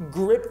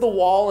grip the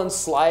wall and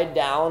slide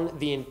down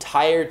the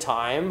entire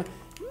time,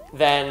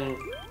 then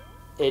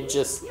it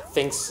just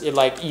thinks it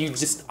like you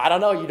just, I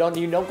don't know, you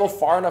don't go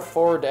far enough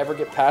forward to ever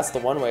get past the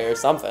one way or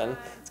something.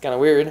 It's kind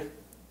of weird.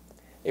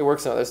 It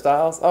works in other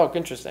styles. Oh,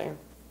 interesting.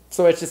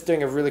 So it's just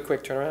doing a really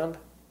quick turnaround.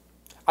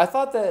 I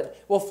thought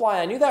that, well, Fly,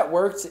 I knew that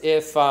worked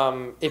if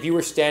you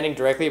were standing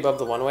directly above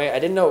the one way. I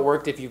didn't know it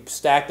worked if you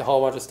stacked a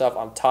whole bunch of stuff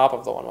on top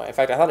of the one way. In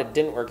fact, I thought it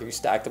didn't work if you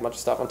stacked a bunch of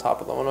stuff on top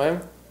of the one way.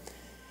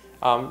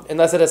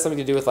 Unless it has something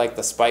to do with like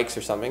the spikes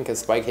or something, because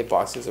spike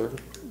hitboxes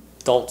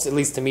don't, at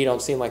least to me,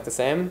 don't seem like the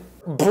same.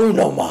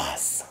 Bruno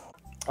Mars.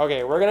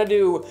 Okay, we're gonna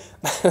do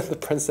the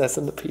princess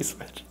and the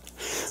P-switch.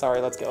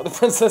 Sorry, let's go. The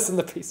princess and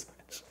the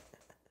P-switch.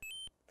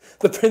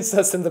 The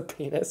princess and the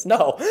penis.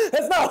 No,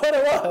 that's not what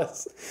it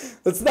was.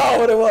 That's not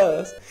what it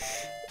was.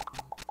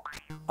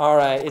 All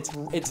right,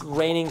 it's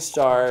raining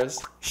stars,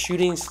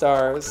 shooting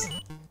stars.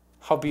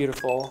 How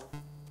beautiful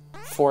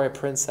for a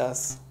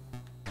princess.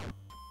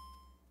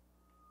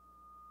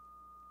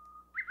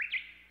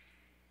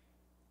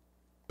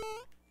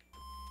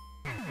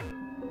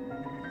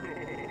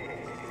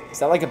 Is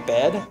that like a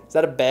bed? Is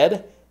that a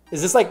bed?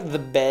 Is this like the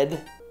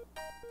bed?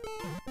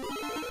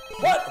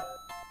 What?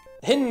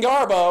 Hidden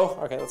Garbo.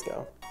 Okay, let's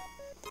go.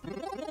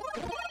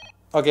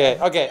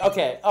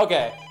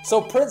 Okay.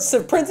 So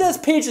Princess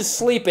Peach is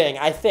sleeping,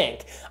 I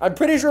think. I'm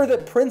pretty sure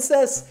that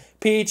Princess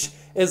Peach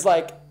is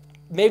like,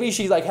 maybe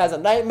she like has a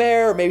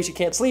nightmare, or maybe she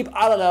can't sleep.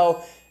 I don't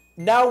know.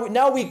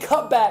 Now we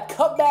cut back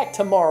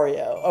to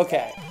Mario.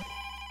 Okay.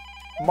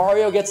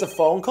 Mario gets a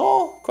phone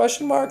call?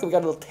 Question mark. We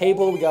got a little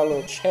table. We got a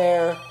little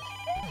chair.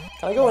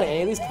 Can I go in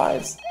any of these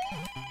pipes?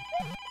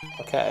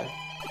 Okay.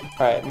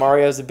 All right.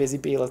 Mario's a busy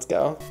bee. Let's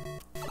go.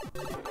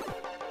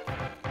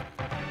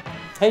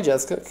 Hey,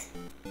 Jessica.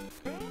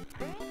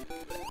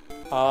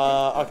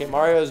 Okay,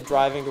 Mario's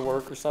driving to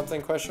work or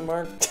something, question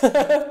mark? Do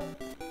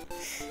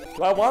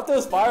I want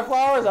those fire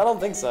flowers? I don't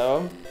think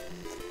so.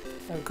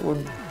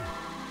 Okay.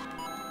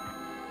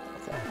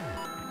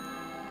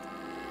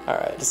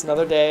 Alright, just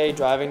another day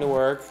driving to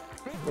work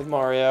with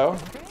Mario.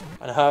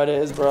 I know how it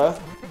is, bruh.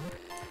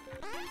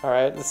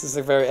 Alright, this is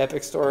a very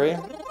epic story.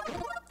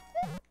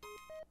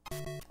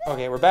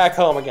 Okay, we're back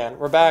home again.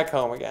 We're back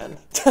home again.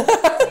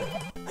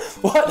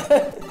 What?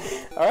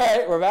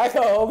 Alright, we're back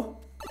home.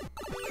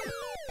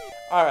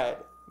 Alright.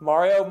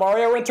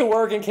 Mario went to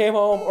work and came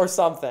home or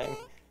something.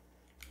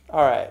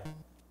 Alright.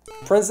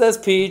 Princess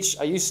Peach,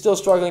 are you still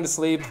struggling to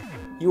sleep?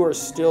 You are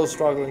still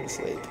struggling to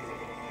sleep.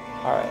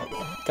 Alright.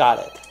 Got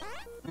it.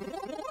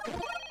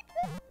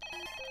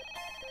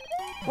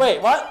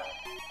 Wait, what?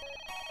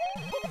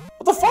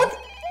 What the fuck?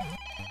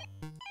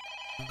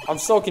 I'm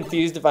so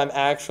confused if I'm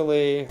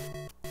actually...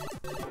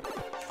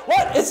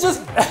 What? It's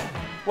just...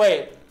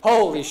 Wait.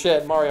 Holy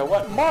shit, Mario,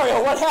 what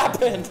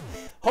happened?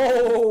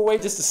 Oh,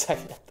 wait just a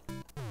second.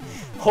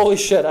 Holy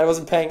shit, I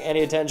wasn't paying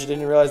any attention,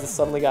 didn't realize this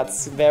suddenly got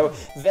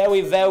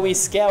very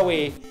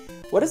scary.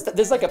 What is that?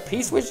 There's like a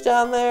P-switch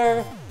down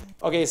there?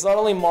 Okay, so not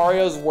only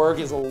Mario's work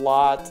is a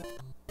lot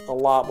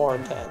more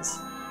intense.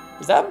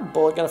 Is that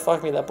bullet gonna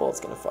fuck me? That bullet's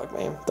gonna fuck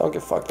me. Don't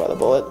get fucked by the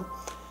bullet.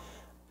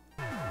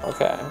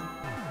 Okay.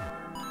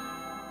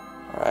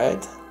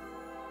 Alright.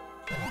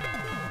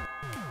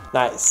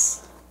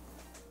 Nice.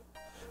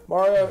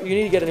 Mario, you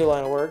need to get a new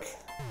line of work.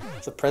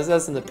 It's a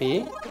princess and the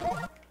P?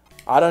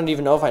 I don't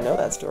even know if I know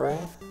that story.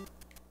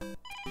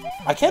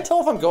 I can't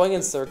tell if I'm going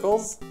in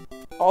circles.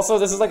 Also,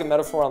 this is like a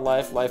metaphor on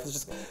life. Life is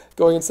just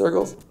going in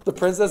circles. The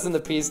princess and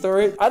the P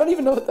story? I don't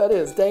even know what that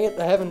is. Dang it,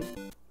 I haven't...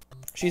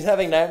 She's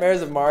having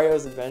nightmares of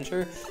Mario's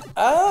adventure?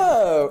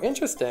 Oh,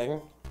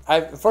 interesting.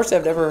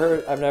 Unfortunately,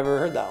 I've never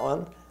heard that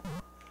one.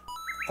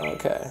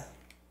 Okay.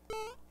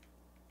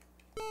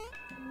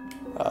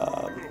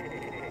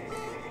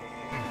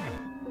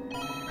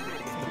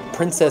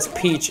 Princess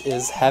Peach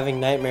is having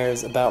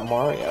nightmares about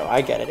Mario.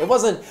 I get it. It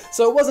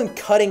wasn't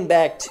cutting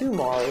back to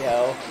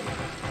Mario.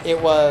 It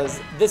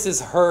was, this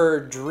is her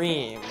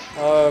dream.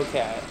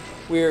 Okay.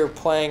 We're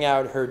playing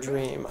out her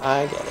dream.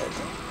 I get it.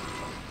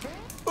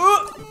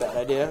 Bad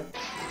idea.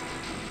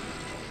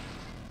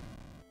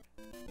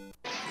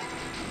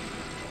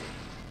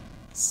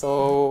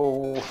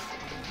 So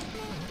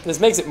this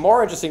makes it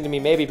more interesting to me,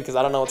 maybe because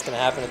I don't know what's gonna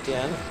happen at the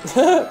end.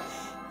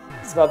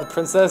 It's about the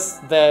princess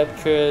that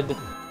could...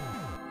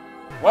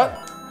 What?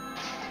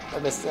 I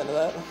missed the end of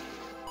that.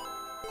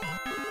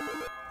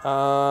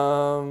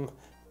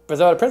 But it's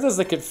about a princess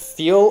that could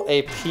feel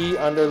a pee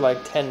under like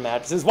 10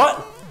 mattresses.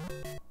 What?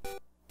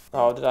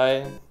 Oh, did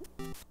I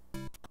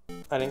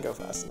didn't go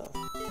fast enough.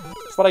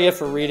 That's what I get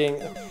for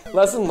reading.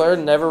 Lesson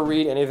learned, never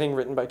read anything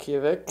written by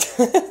Kievic.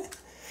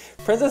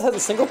 Princess has a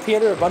single pee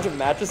under a bunch of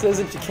mattresses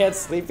and she can't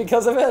sleep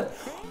because of it?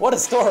 What a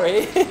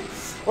story.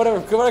 What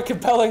a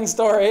compelling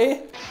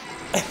story.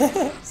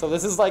 So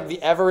this is like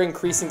the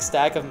ever-increasing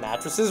stack of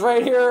mattresses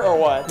right here, or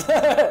what?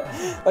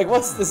 Like,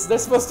 what's this?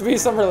 There's supposed to be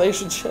some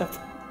relationship.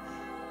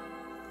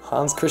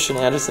 Hans Christian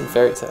Andersen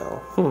fairy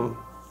tale.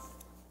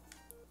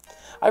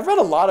 I've read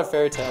a lot of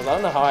fairy tales. I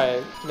don't know how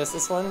I missed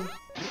this one.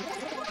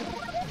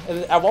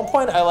 And at one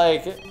point,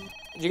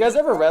 you guys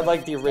ever read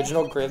like the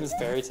original Grimm's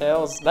fairy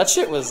tales? That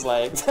shit was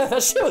like,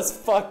 that shit was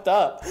fucked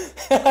up.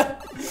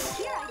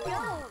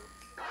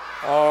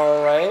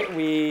 All right,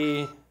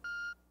 we.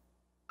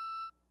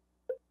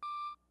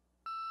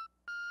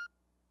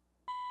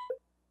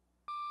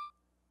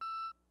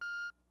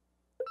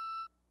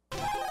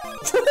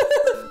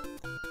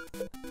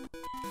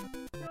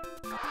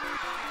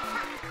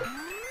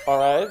 All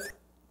right.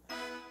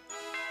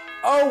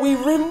 Oh, we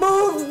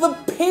removed the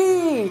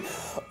P!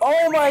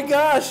 Oh my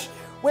gosh!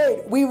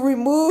 Wait, we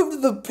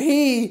removed the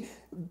P!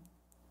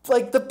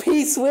 Like the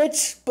P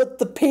switch, but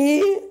the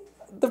P?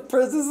 The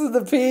princess of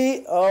the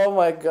P? Oh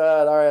my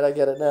god, alright, I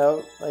get it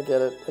now. I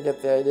get it. I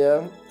get the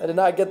idea. I did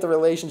not get the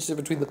relationship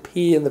between the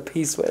P and the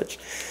P switch.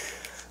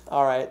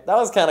 Alright, that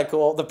was kind of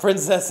cool. The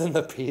princess and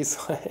the P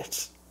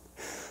switch.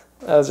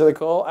 That was really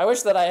cool. I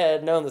wish that I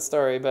had known the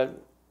story,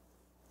 but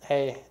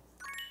hey.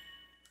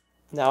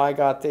 Now I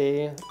got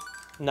to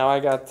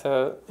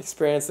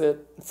experience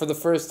it for the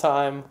first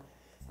time,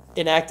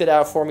 enacted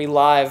out for me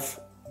live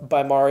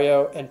by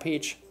Mario and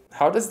Peach.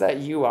 How does that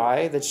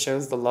UI that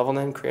shows the level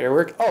name creator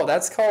work? Oh,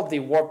 that's called the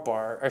warp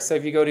bar. Or so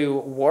if you go to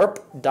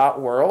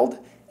warp.world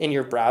in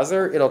your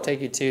browser, it'll take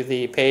you to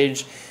the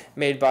page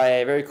made by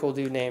a very cool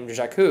dude named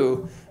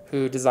Jakku,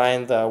 who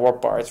designed the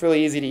warp bar. It's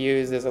really easy to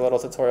use. There's a little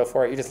tutorial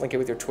for it. You just link it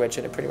with your Twitch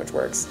and it pretty much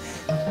works.